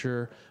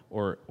Scripture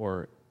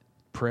or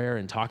prayer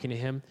and talking to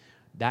him.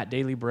 That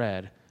daily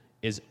bread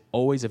is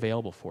always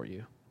available for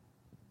you.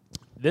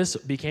 This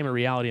became a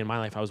reality in my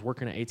life. I was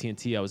working at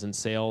AT&T. I was in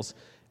sales,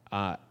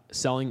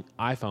 selling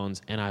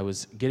iPhones, and I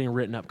was getting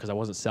written up because I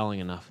wasn't selling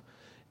enough.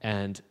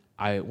 And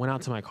I went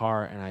out to my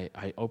car, and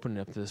I opened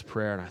up this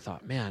prayer, and I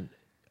thought, man,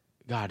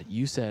 God,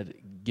 you said,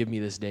 give me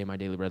this day my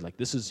daily bread. Like,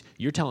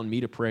 you're telling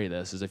me to pray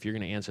this as if you're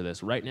going to answer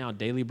this. Right now,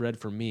 daily bread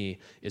for me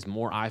is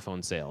more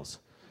iPhone sales.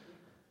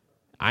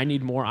 I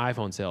need more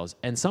iPhone sales.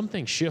 And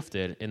something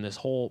shifted in this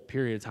whole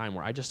period of time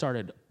where I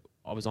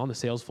was on the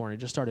sales floor, and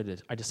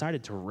I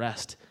decided to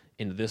rest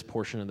in this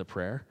portion of the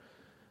prayer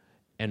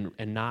and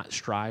not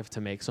strive to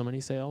make so many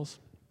sales.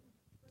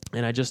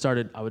 And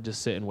I would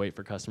just sit and wait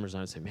for customers, and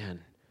I would say, man,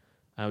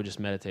 I would just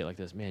meditate like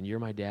this, man, you're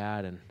my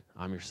dad, and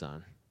I'm your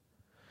son.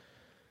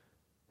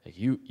 Like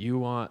you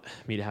want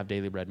me to have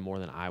daily bread more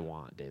than I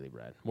want daily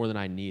bread, more than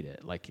I need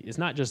it. Like, it's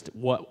not just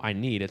what I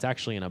need, it's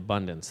actually an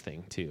abundance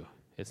thing too.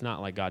 It's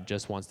not like God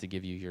just wants to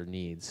give you your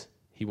needs.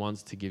 He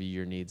wants to give you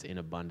your needs in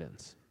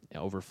abundance,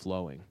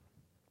 overflowing.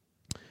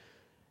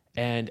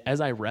 And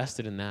as I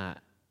rested in that,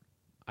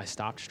 I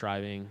stopped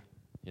striving.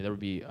 There would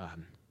be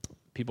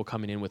people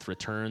coming in with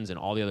returns, and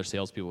all the other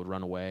salespeople would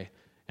run away.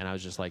 And I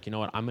was just like, you know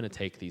what? I'm going to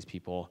take these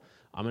people.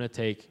 I'm going to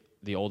take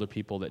the older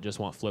people that just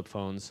want flip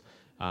phones.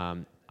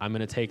 I'm going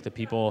to take the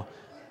people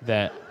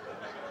that...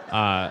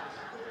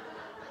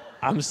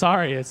 I'm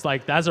sorry, it's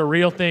like that's a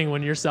real thing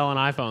when you're selling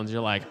iPhones.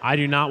 You're like, I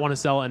do not want to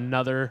sell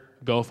another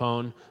Go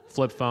phone,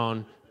 flip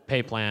phone,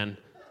 pay plan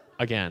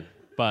again.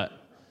 But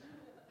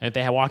if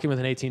they walk in with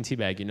an AT&T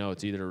bag,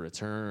 it's either a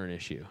return or an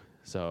issue.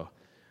 So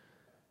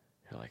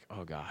you're like,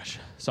 oh gosh.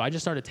 So I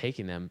just started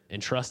taking them and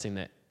trusting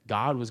that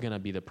God was going to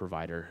be the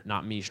provider,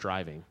 not me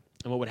striving.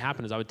 And what would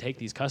happen is I would take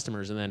these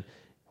customers, and then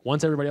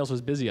once everybody else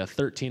was busy, a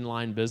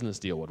 13-line business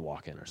deal would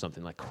walk in or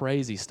something, like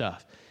crazy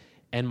stuff.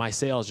 And my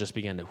sales just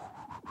began to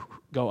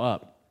go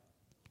up,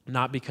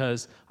 not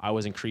because I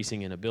was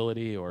increasing in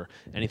ability or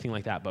anything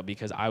like that, but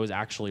because I was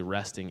actually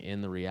resting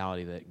in the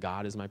reality that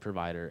God is my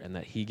provider and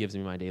that he gives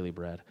me my daily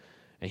bread,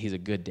 and he's a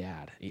good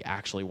dad. He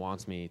actually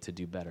wants me to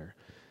do better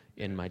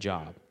in my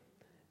job.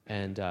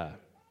 And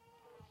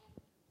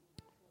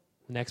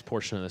next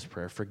portion of this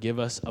prayer, forgive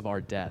us of our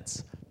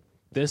debts.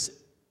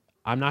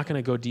 I'm not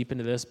going to go deep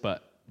into this,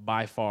 but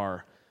by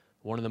far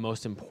one of the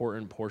most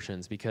important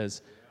portions,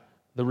 because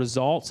the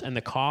results and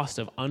the cost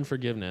of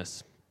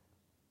unforgiveness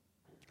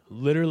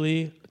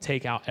literally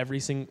take out every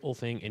single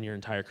thing in your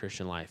entire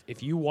Christian life.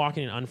 If you walk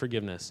in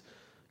unforgiveness,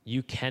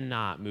 you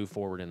cannot move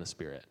forward in the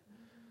Spirit.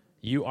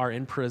 You are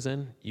in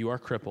prison. You are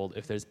crippled.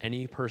 If there's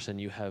any person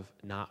you have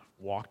not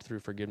walked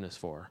through forgiveness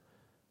for,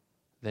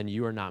 then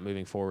you are not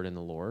moving forward in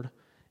the Lord,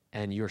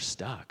 and you're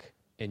stuck,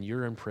 and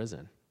you're in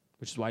prison,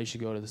 which is why you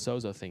should go to the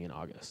Sozo thing in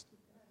August.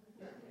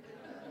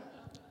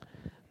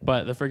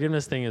 But the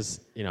forgiveness thing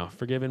is,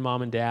 forgiving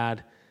mom and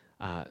dad.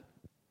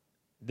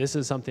 This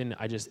is something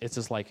it's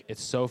just like,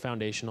 it's so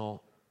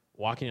foundational.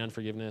 Walking in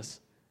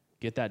unforgiveness,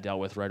 get that dealt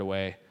with right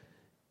away.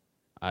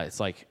 It's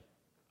like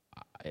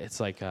I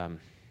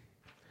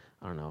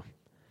don't know.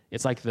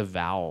 It's like the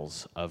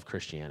vowels of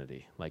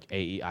Christianity, like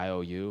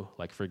A-E-I-O-U,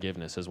 like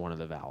forgiveness is one of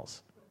the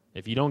vowels.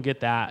 If you don't get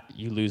that,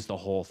 you lose the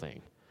whole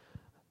thing.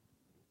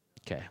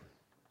 Okay.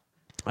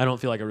 I don't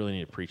feel like I really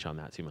need to preach on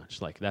that too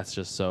much. Like, that's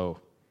just so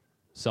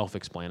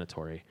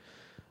self-explanatory,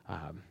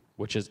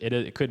 which is,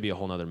 it could be a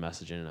whole nother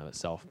message in and of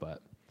itself,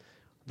 but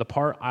the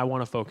part I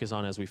want to focus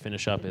on as we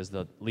finish up is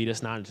the lead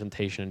us not into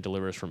temptation and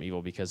deliver us from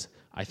evil, because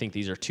I think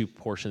these are two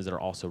portions that are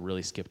also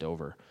really skipped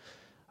over.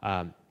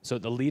 So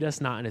the lead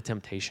us not into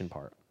temptation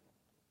part.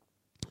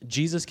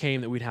 Jesus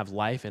came that we'd have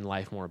life and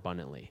life more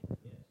abundantly,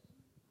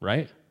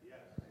 right?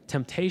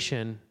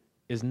 Temptation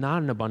is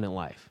not an abundant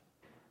life.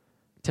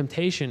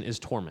 Temptation is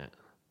torment.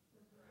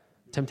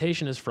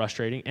 Temptation is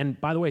frustrating. And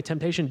by the way,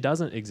 temptation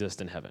doesn't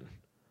exist in heaven.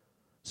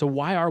 So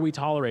why are we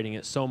tolerating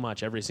it so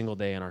much every single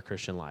day in our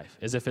Christian life?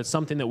 As if it's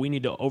something that we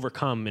need to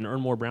overcome and earn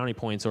more brownie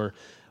points, or,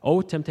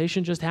 oh,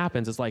 temptation just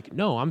happens. It's like,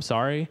 no, I'm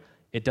sorry.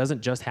 It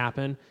doesn't just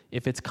happen.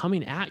 If it's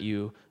coming at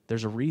you,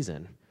 there's a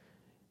reason.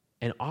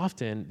 And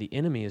often the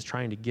enemy is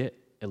trying to get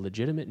a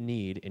legitimate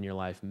need in your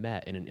life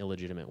met in an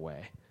illegitimate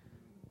way.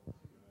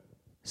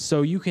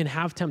 So you can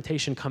have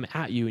temptation come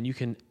at you and you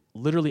can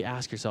literally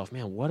ask yourself,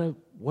 man,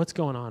 what's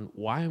going on?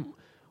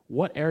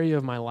 What area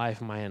of my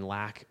life am I in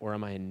lack or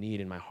am I in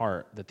need in my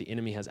heart that the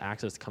enemy has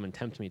access to come and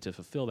tempt me to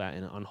fulfill that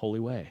in an unholy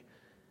way?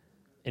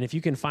 And if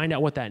you can find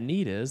out what that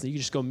need is, then you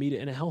just go meet it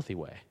in a healthy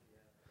way.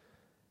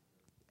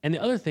 And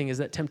the other thing is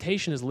that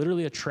temptation is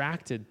literally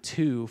attracted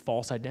to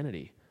false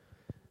identity.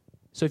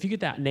 So if you get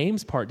that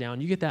names part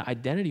down, you get that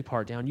identity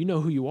part down, you know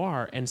who you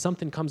are, and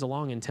something comes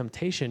along in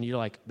temptation, you're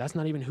like, that's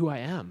not even who I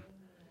am.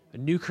 A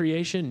new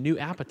creation, new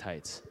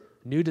appetites,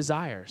 new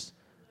desires.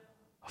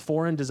 A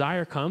foreign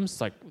desire comes,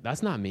 it's like,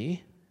 that's not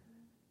me.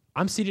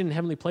 I'm seated in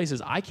heavenly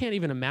places. I can't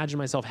even imagine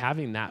myself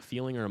having that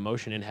feeling or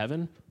emotion in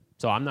heaven,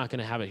 so I'm not going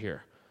to have it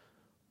here.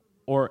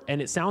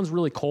 And it sounds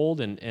really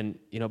cold, and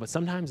but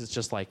sometimes it's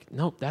just like,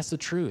 nope, that's the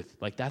truth.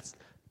 Like, that's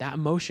that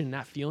emotion,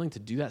 that feeling to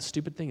do that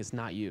stupid thing is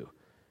not you.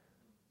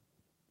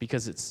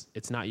 Because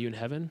it's not you in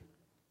heaven,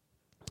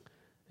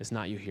 it's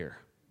not you here.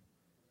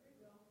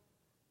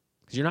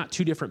 Because you're not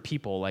two different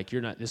people. Like,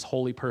 you're not this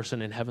holy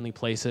person in heavenly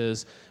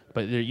places,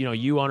 but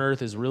you on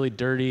earth is really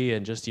dirty,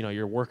 and just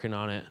you're working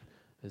on it.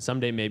 And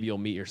someday maybe you'll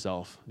meet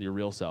yourself, your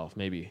real self,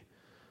 maybe.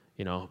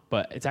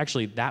 But it's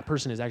actually, that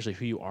person is actually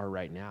who you are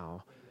right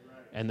now.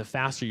 And the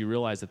faster you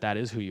realize that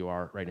is who you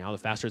are right now, the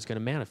faster it's going to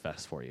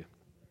manifest for you.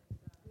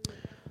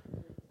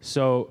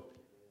 So,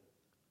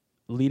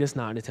 lead us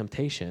not into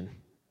temptation.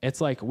 It's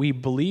like we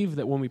believe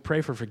that when we pray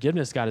for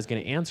forgiveness, God is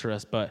going to answer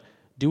us, but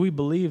do we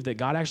believe that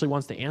God actually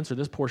wants to answer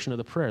this portion of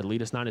the prayer,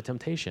 lead us not into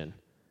temptation?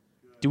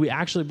 Do we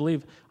actually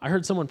believe? I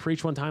heard someone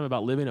preach one time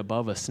about living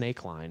above a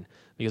snake line,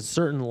 because a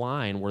certain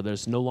line where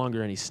there's no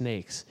longer any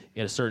snakes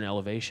at a certain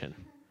elevation.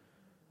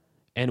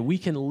 And we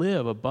can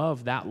live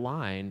above that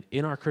line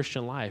in our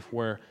Christian life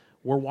where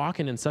we're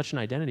walking in such an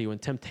identity when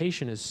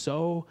temptation is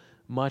so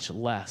much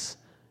less.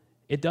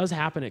 It does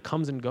happen. It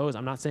comes and goes.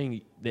 I'm not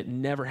saying that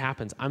never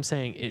happens. I'm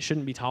saying it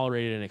shouldn't be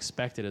tolerated and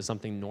expected as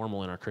something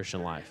normal in our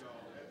Christian life.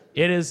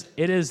 It is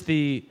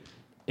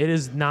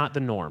not the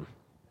norm.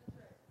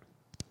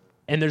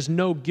 And there's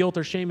no guilt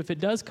or shame if it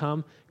does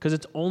come, because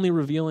it's only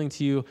revealing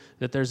to you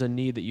that there's a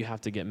need that you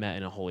have to get met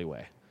in a holy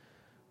way.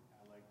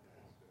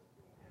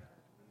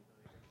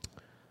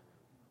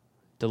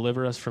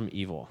 Deliver us from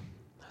evil.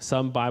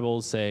 Some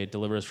Bibles say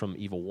deliver us from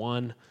evil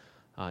one,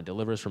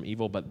 deliver us from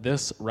evil. But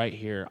this right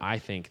here, I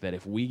think that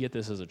if we get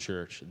this as a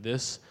church,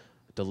 this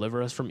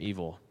deliver us from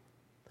evil,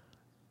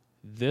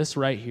 this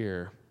right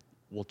here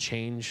will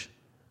change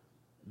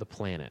the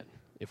planet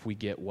if we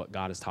get what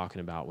God is talking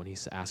about when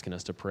he's asking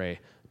us to pray,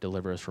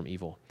 deliver us from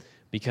evil.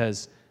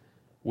 Because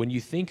when you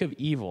think of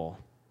evil,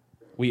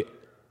 we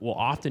will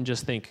often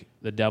just think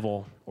the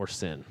devil or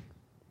sin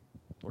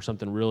or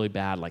something really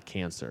bad like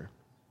cancer,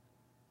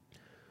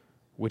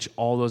 which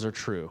all those are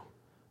true.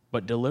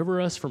 But deliver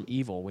us from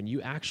evil, when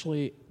you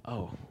actually,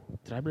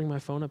 did I bring my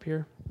phone up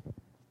here?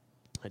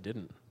 I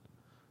didn't.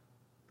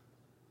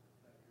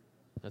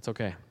 That's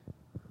okay.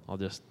 I'll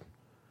just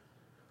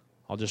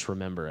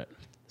remember it.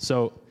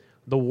 So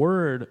the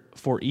word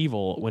for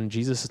evil, when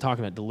Jesus is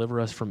talking about deliver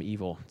us from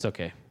evil, it's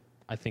okay.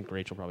 I think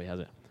Rachel probably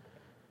has it,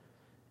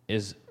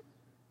 is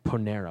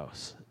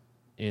poneros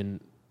in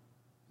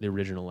the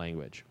original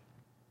language.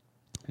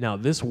 Now,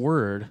 this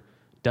word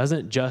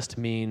doesn't just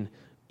mean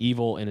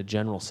evil in a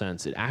general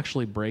sense. It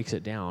actually breaks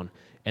it down.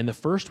 And the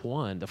first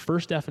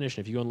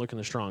definition, if you go and look in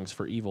the Strong's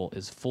for evil,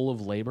 is full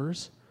of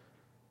labors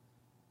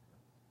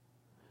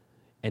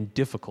and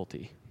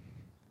difficulty.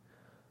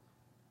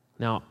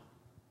 Now,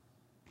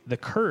 the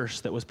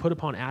curse that was put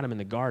upon Adam in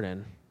the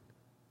garden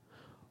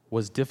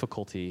was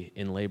difficulty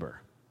in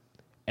labor.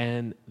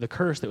 And the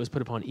curse that was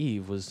put upon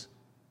Eve was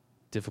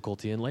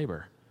difficulty in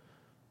labor.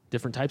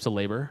 Different types of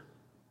labor,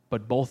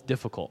 but both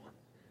difficult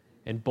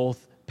and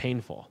both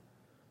painful.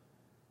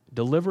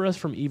 Deliver us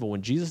from evil.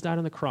 When Jesus died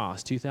on the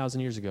cross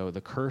 2,000 years ago,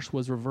 the curse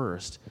was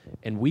reversed,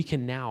 and we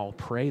can now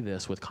pray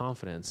this with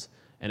confidence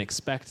and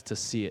expect to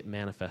see it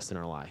manifest in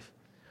our life.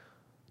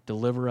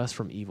 Deliver us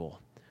from evil.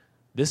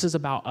 This is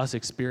about us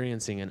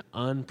experiencing an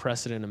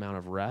unprecedented amount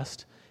of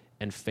rest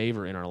and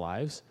favor in our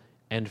lives,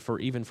 and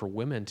even for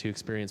women to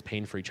experience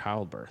pain-free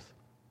childbirth.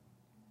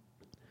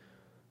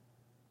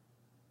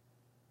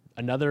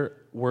 Another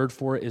word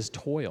for it is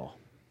toil,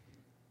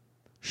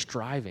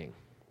 striving.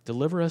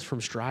 Deliver us from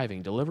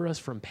striving. Deliver us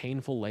from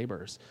painful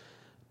labors.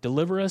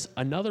 Deliver us.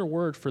 Another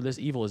word for this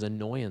evil is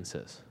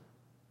annoyances.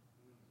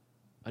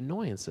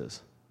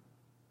 Annoyances.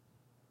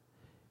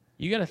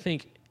 You got to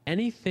think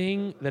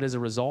anything that is a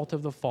result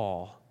of the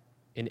fall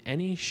in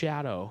any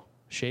shadow,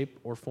 shape,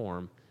 or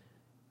form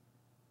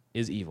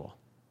is evil.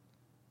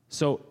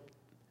 So,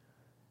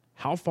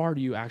 how far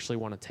do you actually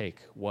want to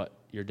take what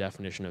your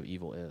definition of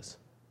evil is?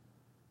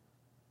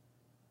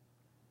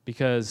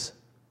 Because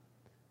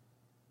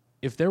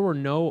if there were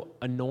no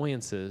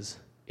annoyances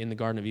in the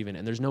Garden of Eden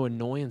and there's no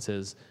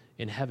annoyances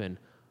in heaven,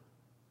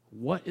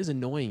 what is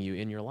annoying you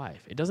in your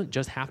life? It doesn't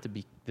just have to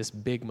be this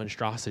big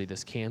monstrosity,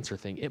 this cancer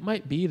thing. It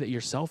might be that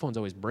your cell phone's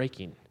always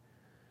breaking.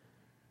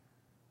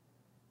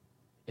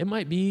 It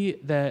might be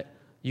that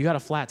you got a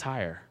flat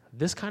tire.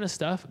 This kind of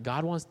stuff,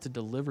 God wants to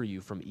deliver you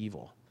from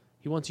evil.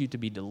 He wants you to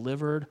be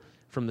delivered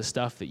from the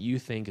stuff that you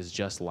think is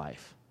just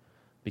life,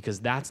 because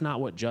that's not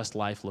what just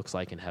life looks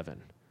like in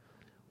heaven.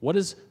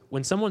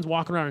 When someone's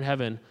walking around in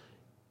heaven,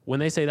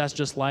 when they say that's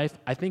just life,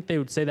 I think they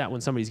would say that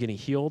when somebody's getting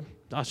healed.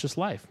 That's just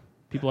life.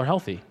 People are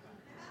healthy.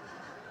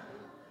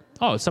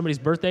 Oh, it's somebody's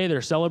birthday,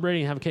 they're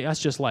celebrating and have a cake. That's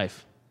just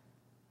life.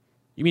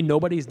 You mean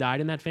nobody's died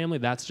in that family?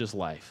 That's just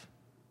life.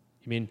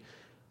 You mean,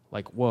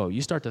 like, whoa,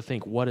 you start to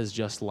think, what is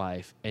just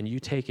life? And you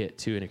take it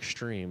to an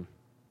extreme,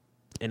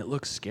 and it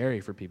looks scary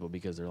for people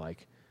because they're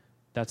like,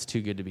 that's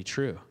too good to be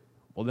true.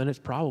 Well, then it's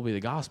probably the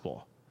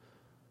gospel.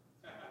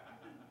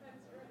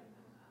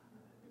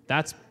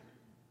 That's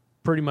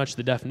pretty much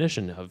the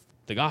definition of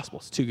the gospel.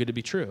 It's too good to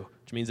be true,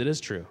 which means it is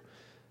true.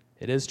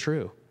 It is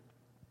true.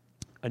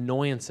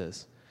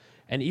 Annoyances.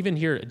 And even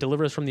here,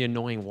 deliver us from the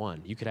annoying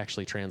one. You could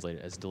actually translate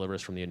it as deliver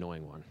us from the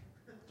annoying one,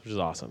 which is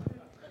awesome.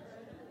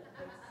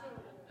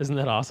 Isn't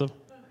that awesome?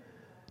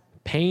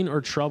 Pain or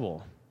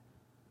trouble.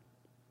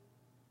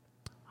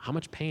 How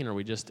much pain are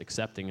we just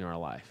accepting in our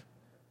life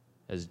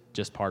as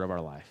just part of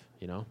our life,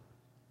 you know?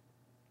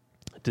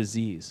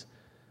 Disease.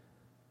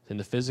 In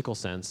the physical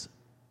sense,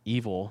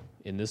 evil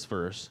in this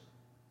verse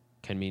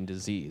can mean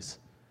disease.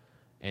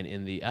 And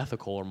in the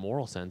ethical or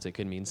moral sense, it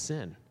can mean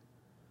sin.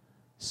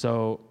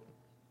 So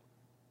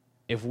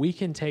if we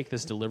can take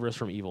this deliver us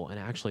from evil and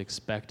actually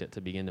expect it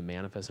to begin to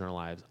manifest in our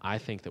lives, I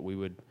think that we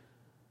would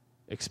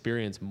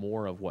experience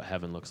more of what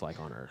heaven looks like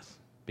on earth.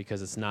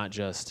 Because it's not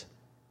just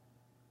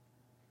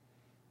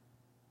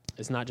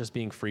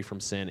being free from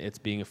sin, it's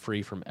being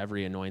free from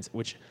every annoyance,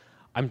 which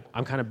I'm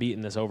kind of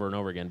beating this over and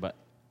over again, but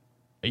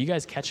are you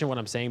guys catching what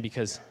I'm saying?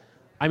 Because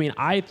I mean,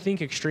 I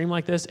think extreme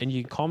like this, and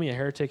you can call me a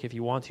heretic if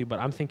you want to, but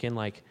I'm thinking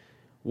like,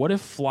 what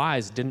if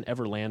flies didn't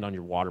ever land on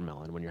your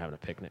watermelon when you're having a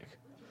picnic?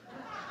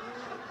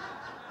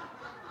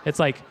 It's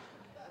like,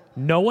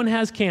 no one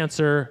has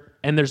cancer,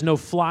 and there's no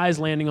flies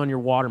landing on your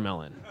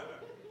watermelon.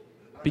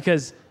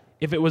 Because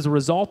if it was a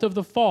result of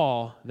the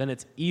fall, then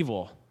it's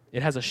evil.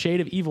 It has a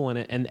shade of evil in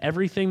it, and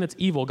everything that's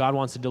evil, God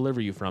wants to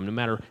deliver you from, no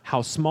matter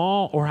how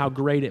small or how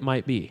great it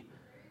might be.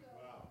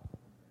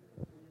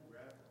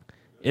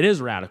 It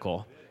is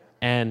radical.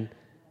 And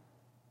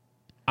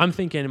I'm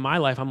thinking in my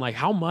life, I'm like,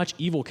 how much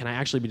evil can I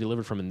actually be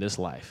delivered from in this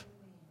life?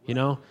 You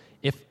know,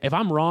 if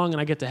I'm wrong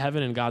and I get to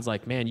heaven and God's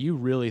like, man, you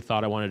really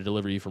thought I wanted to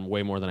deliver you from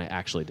way more than I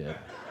actually did.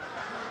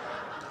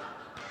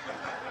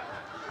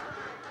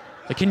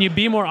 Like, can you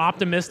be more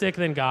optimistic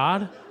than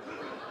God?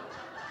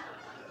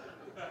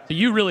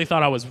 You really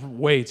thought I was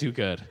way too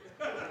good.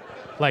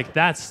 Like,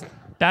 that's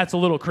a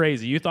little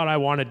crazy. You thought I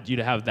wanted you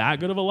to have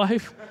that good of a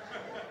life?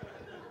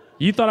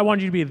 You thought I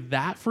wanted you to be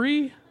that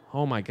free?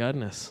 Oh my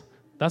goodness.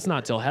 That's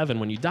not till heaven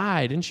when you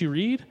die. Didn't you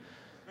read?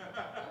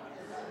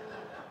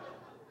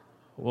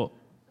 Well,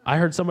 I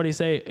heard somebody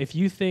say, if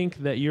you think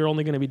that you're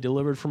only going to be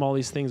delivered from all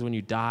these things when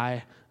you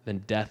die, then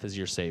death is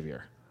your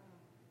savior,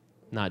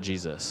 not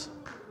Jesus.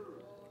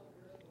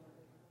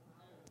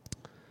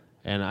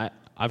 And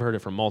I've heard it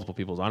from multiple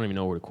people, so I don't even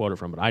know where to quote it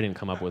from, but I didn't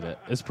come up with it.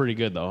 It's pretty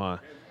good though, huh?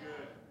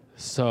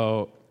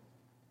 So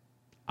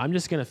I'm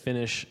just going to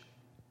finish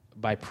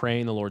by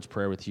praying the Lord's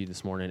Prayer with you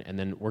this morning, and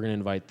then we're going to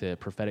invite the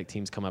prophetic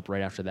teams come up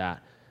right after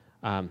that.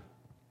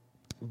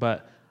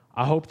 But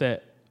I hope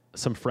that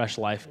some fresh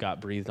life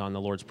got breathed on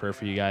the Lord's Prayer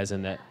for you guys,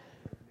 and that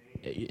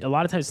a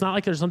lot of times it's not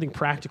like there's something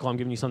practical. I'm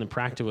giving you something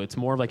practical. It's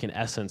more of like an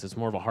essence. It's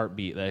more of a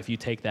heartbeat that if you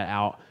take that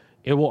out,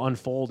 it will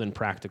unfold in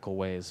practical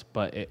ways,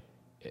 but it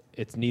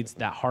needs,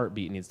 that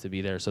heartbeat needs to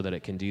be there so that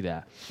it can do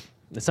that.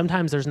 And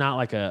sometimes there's not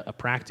like a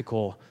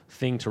practical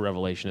thing to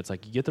revelation. It's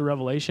like you get the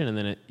revelation and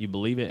then you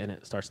believe it and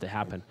it starts to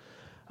happen.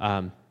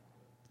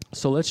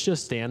 So let's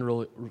just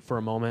stand for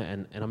a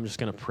moment and I'm just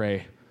going to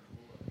pray.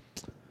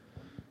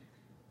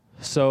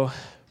 So,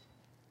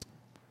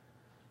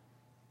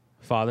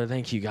 Father,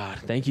 thank you, God.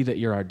 Thank you that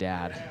you're our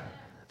dad.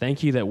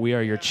 Thank you that we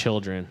are your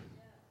children.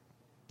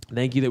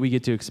 Thank you that we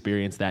get to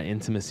experience that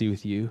intimacy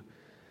with you.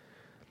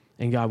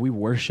 And God, we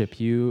worship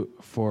you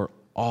for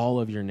all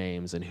of your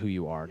names and who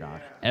you are,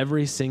 God.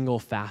 Every single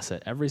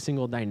facet, every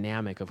single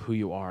dynamic of who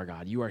you are,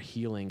 God. You are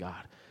healing,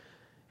 God.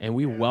 And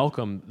we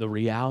welcome the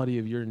reality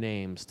of your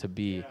names to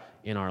be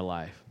in our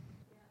life.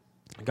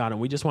 God,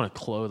 and we just want to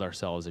clothe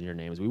ourselves in your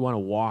names. We want to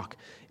walk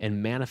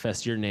and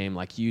manifest your name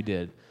like you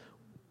did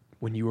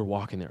when you were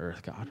walking the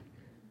earth, God.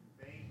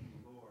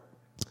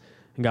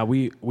 And God,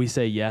 we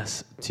say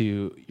yes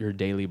to your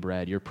daily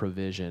bread, your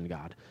provision,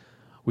 God.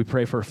 We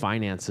pray for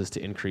finances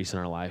to increase in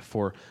our life,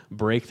 for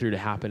breakthrough to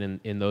happen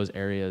in those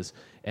areas,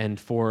 and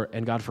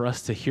God, for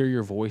us to hear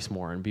your voice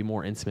more and be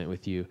more intimate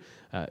with you,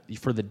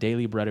 for the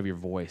daily bread of your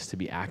voice to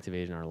be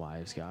activated in our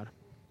lives, God.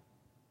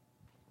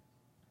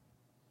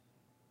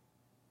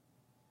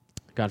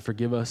 God,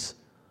 forgive us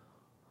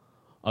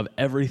of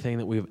everything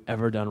that we've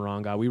ever done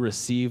wrong, God. We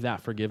receive that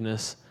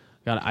forgiveness.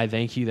 God, I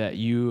thank you that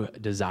you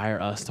desire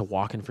us to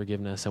walk in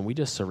forgiveness, and we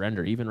just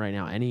surrender, even right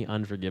now, any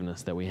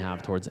unforgiveness that we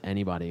have towards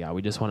anybody, God.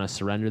 We just want to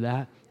surrender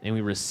that, and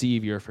we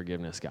receive your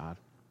forgiveness, God.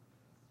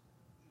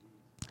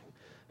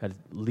 God,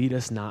 lead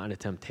us not into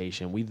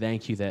temptation. We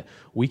thank you that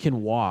we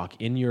can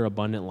walk in your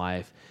abundant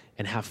life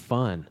and have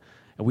fun,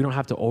 and we don't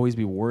have to always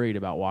be worried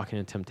about walking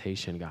in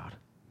temptation, God.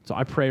 So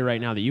I pray right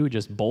now that you would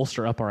just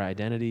bolster up our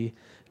identity,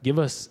 give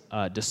us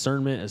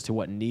discernment as to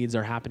what needs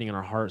are happening in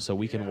our heart so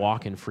we can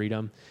walk in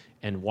freedom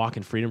and walk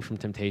in freedom from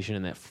temptation.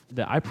 And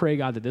that I pray,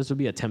 God, that this would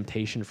be a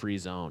temptation-free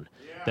zone,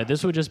 that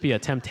this would just be a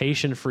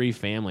temptation-free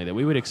family, that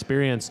we would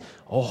experience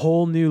a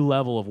whole new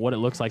level of what it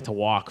looks like to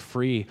walk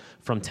free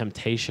from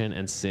temptation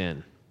and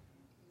sin.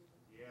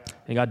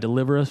 And God,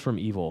 deliver us from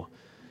evil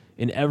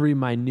in every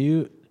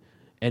minute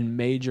and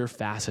major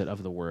facet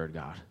of the word,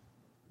 God,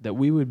 that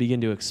we would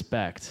begin to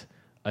expect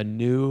a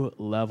new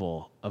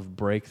level of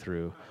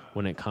breakthrough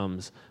when it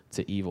comes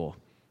to evil,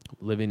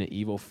 living an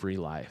evil-free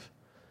life.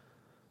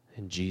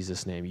 In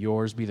Jesus' name,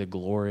 yours be the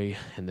glory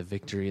and the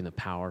victory and the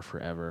power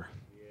forever.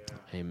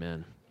 Yeah.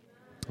 Amen.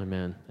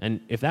 Amen. And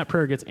if that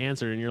prayer gets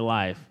answered in your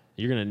life,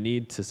 you're going to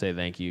need to say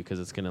thank you, because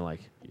it's going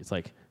to it's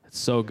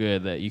so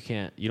good that you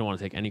don't want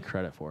to take any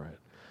credit for it.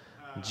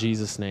 In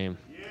Jesus' name.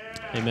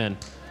 Yeah. Amen.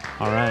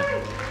 All right.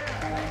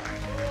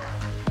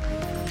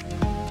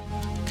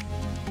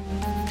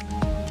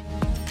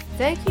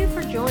 Thank you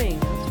for joining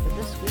us for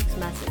this week's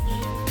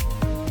message.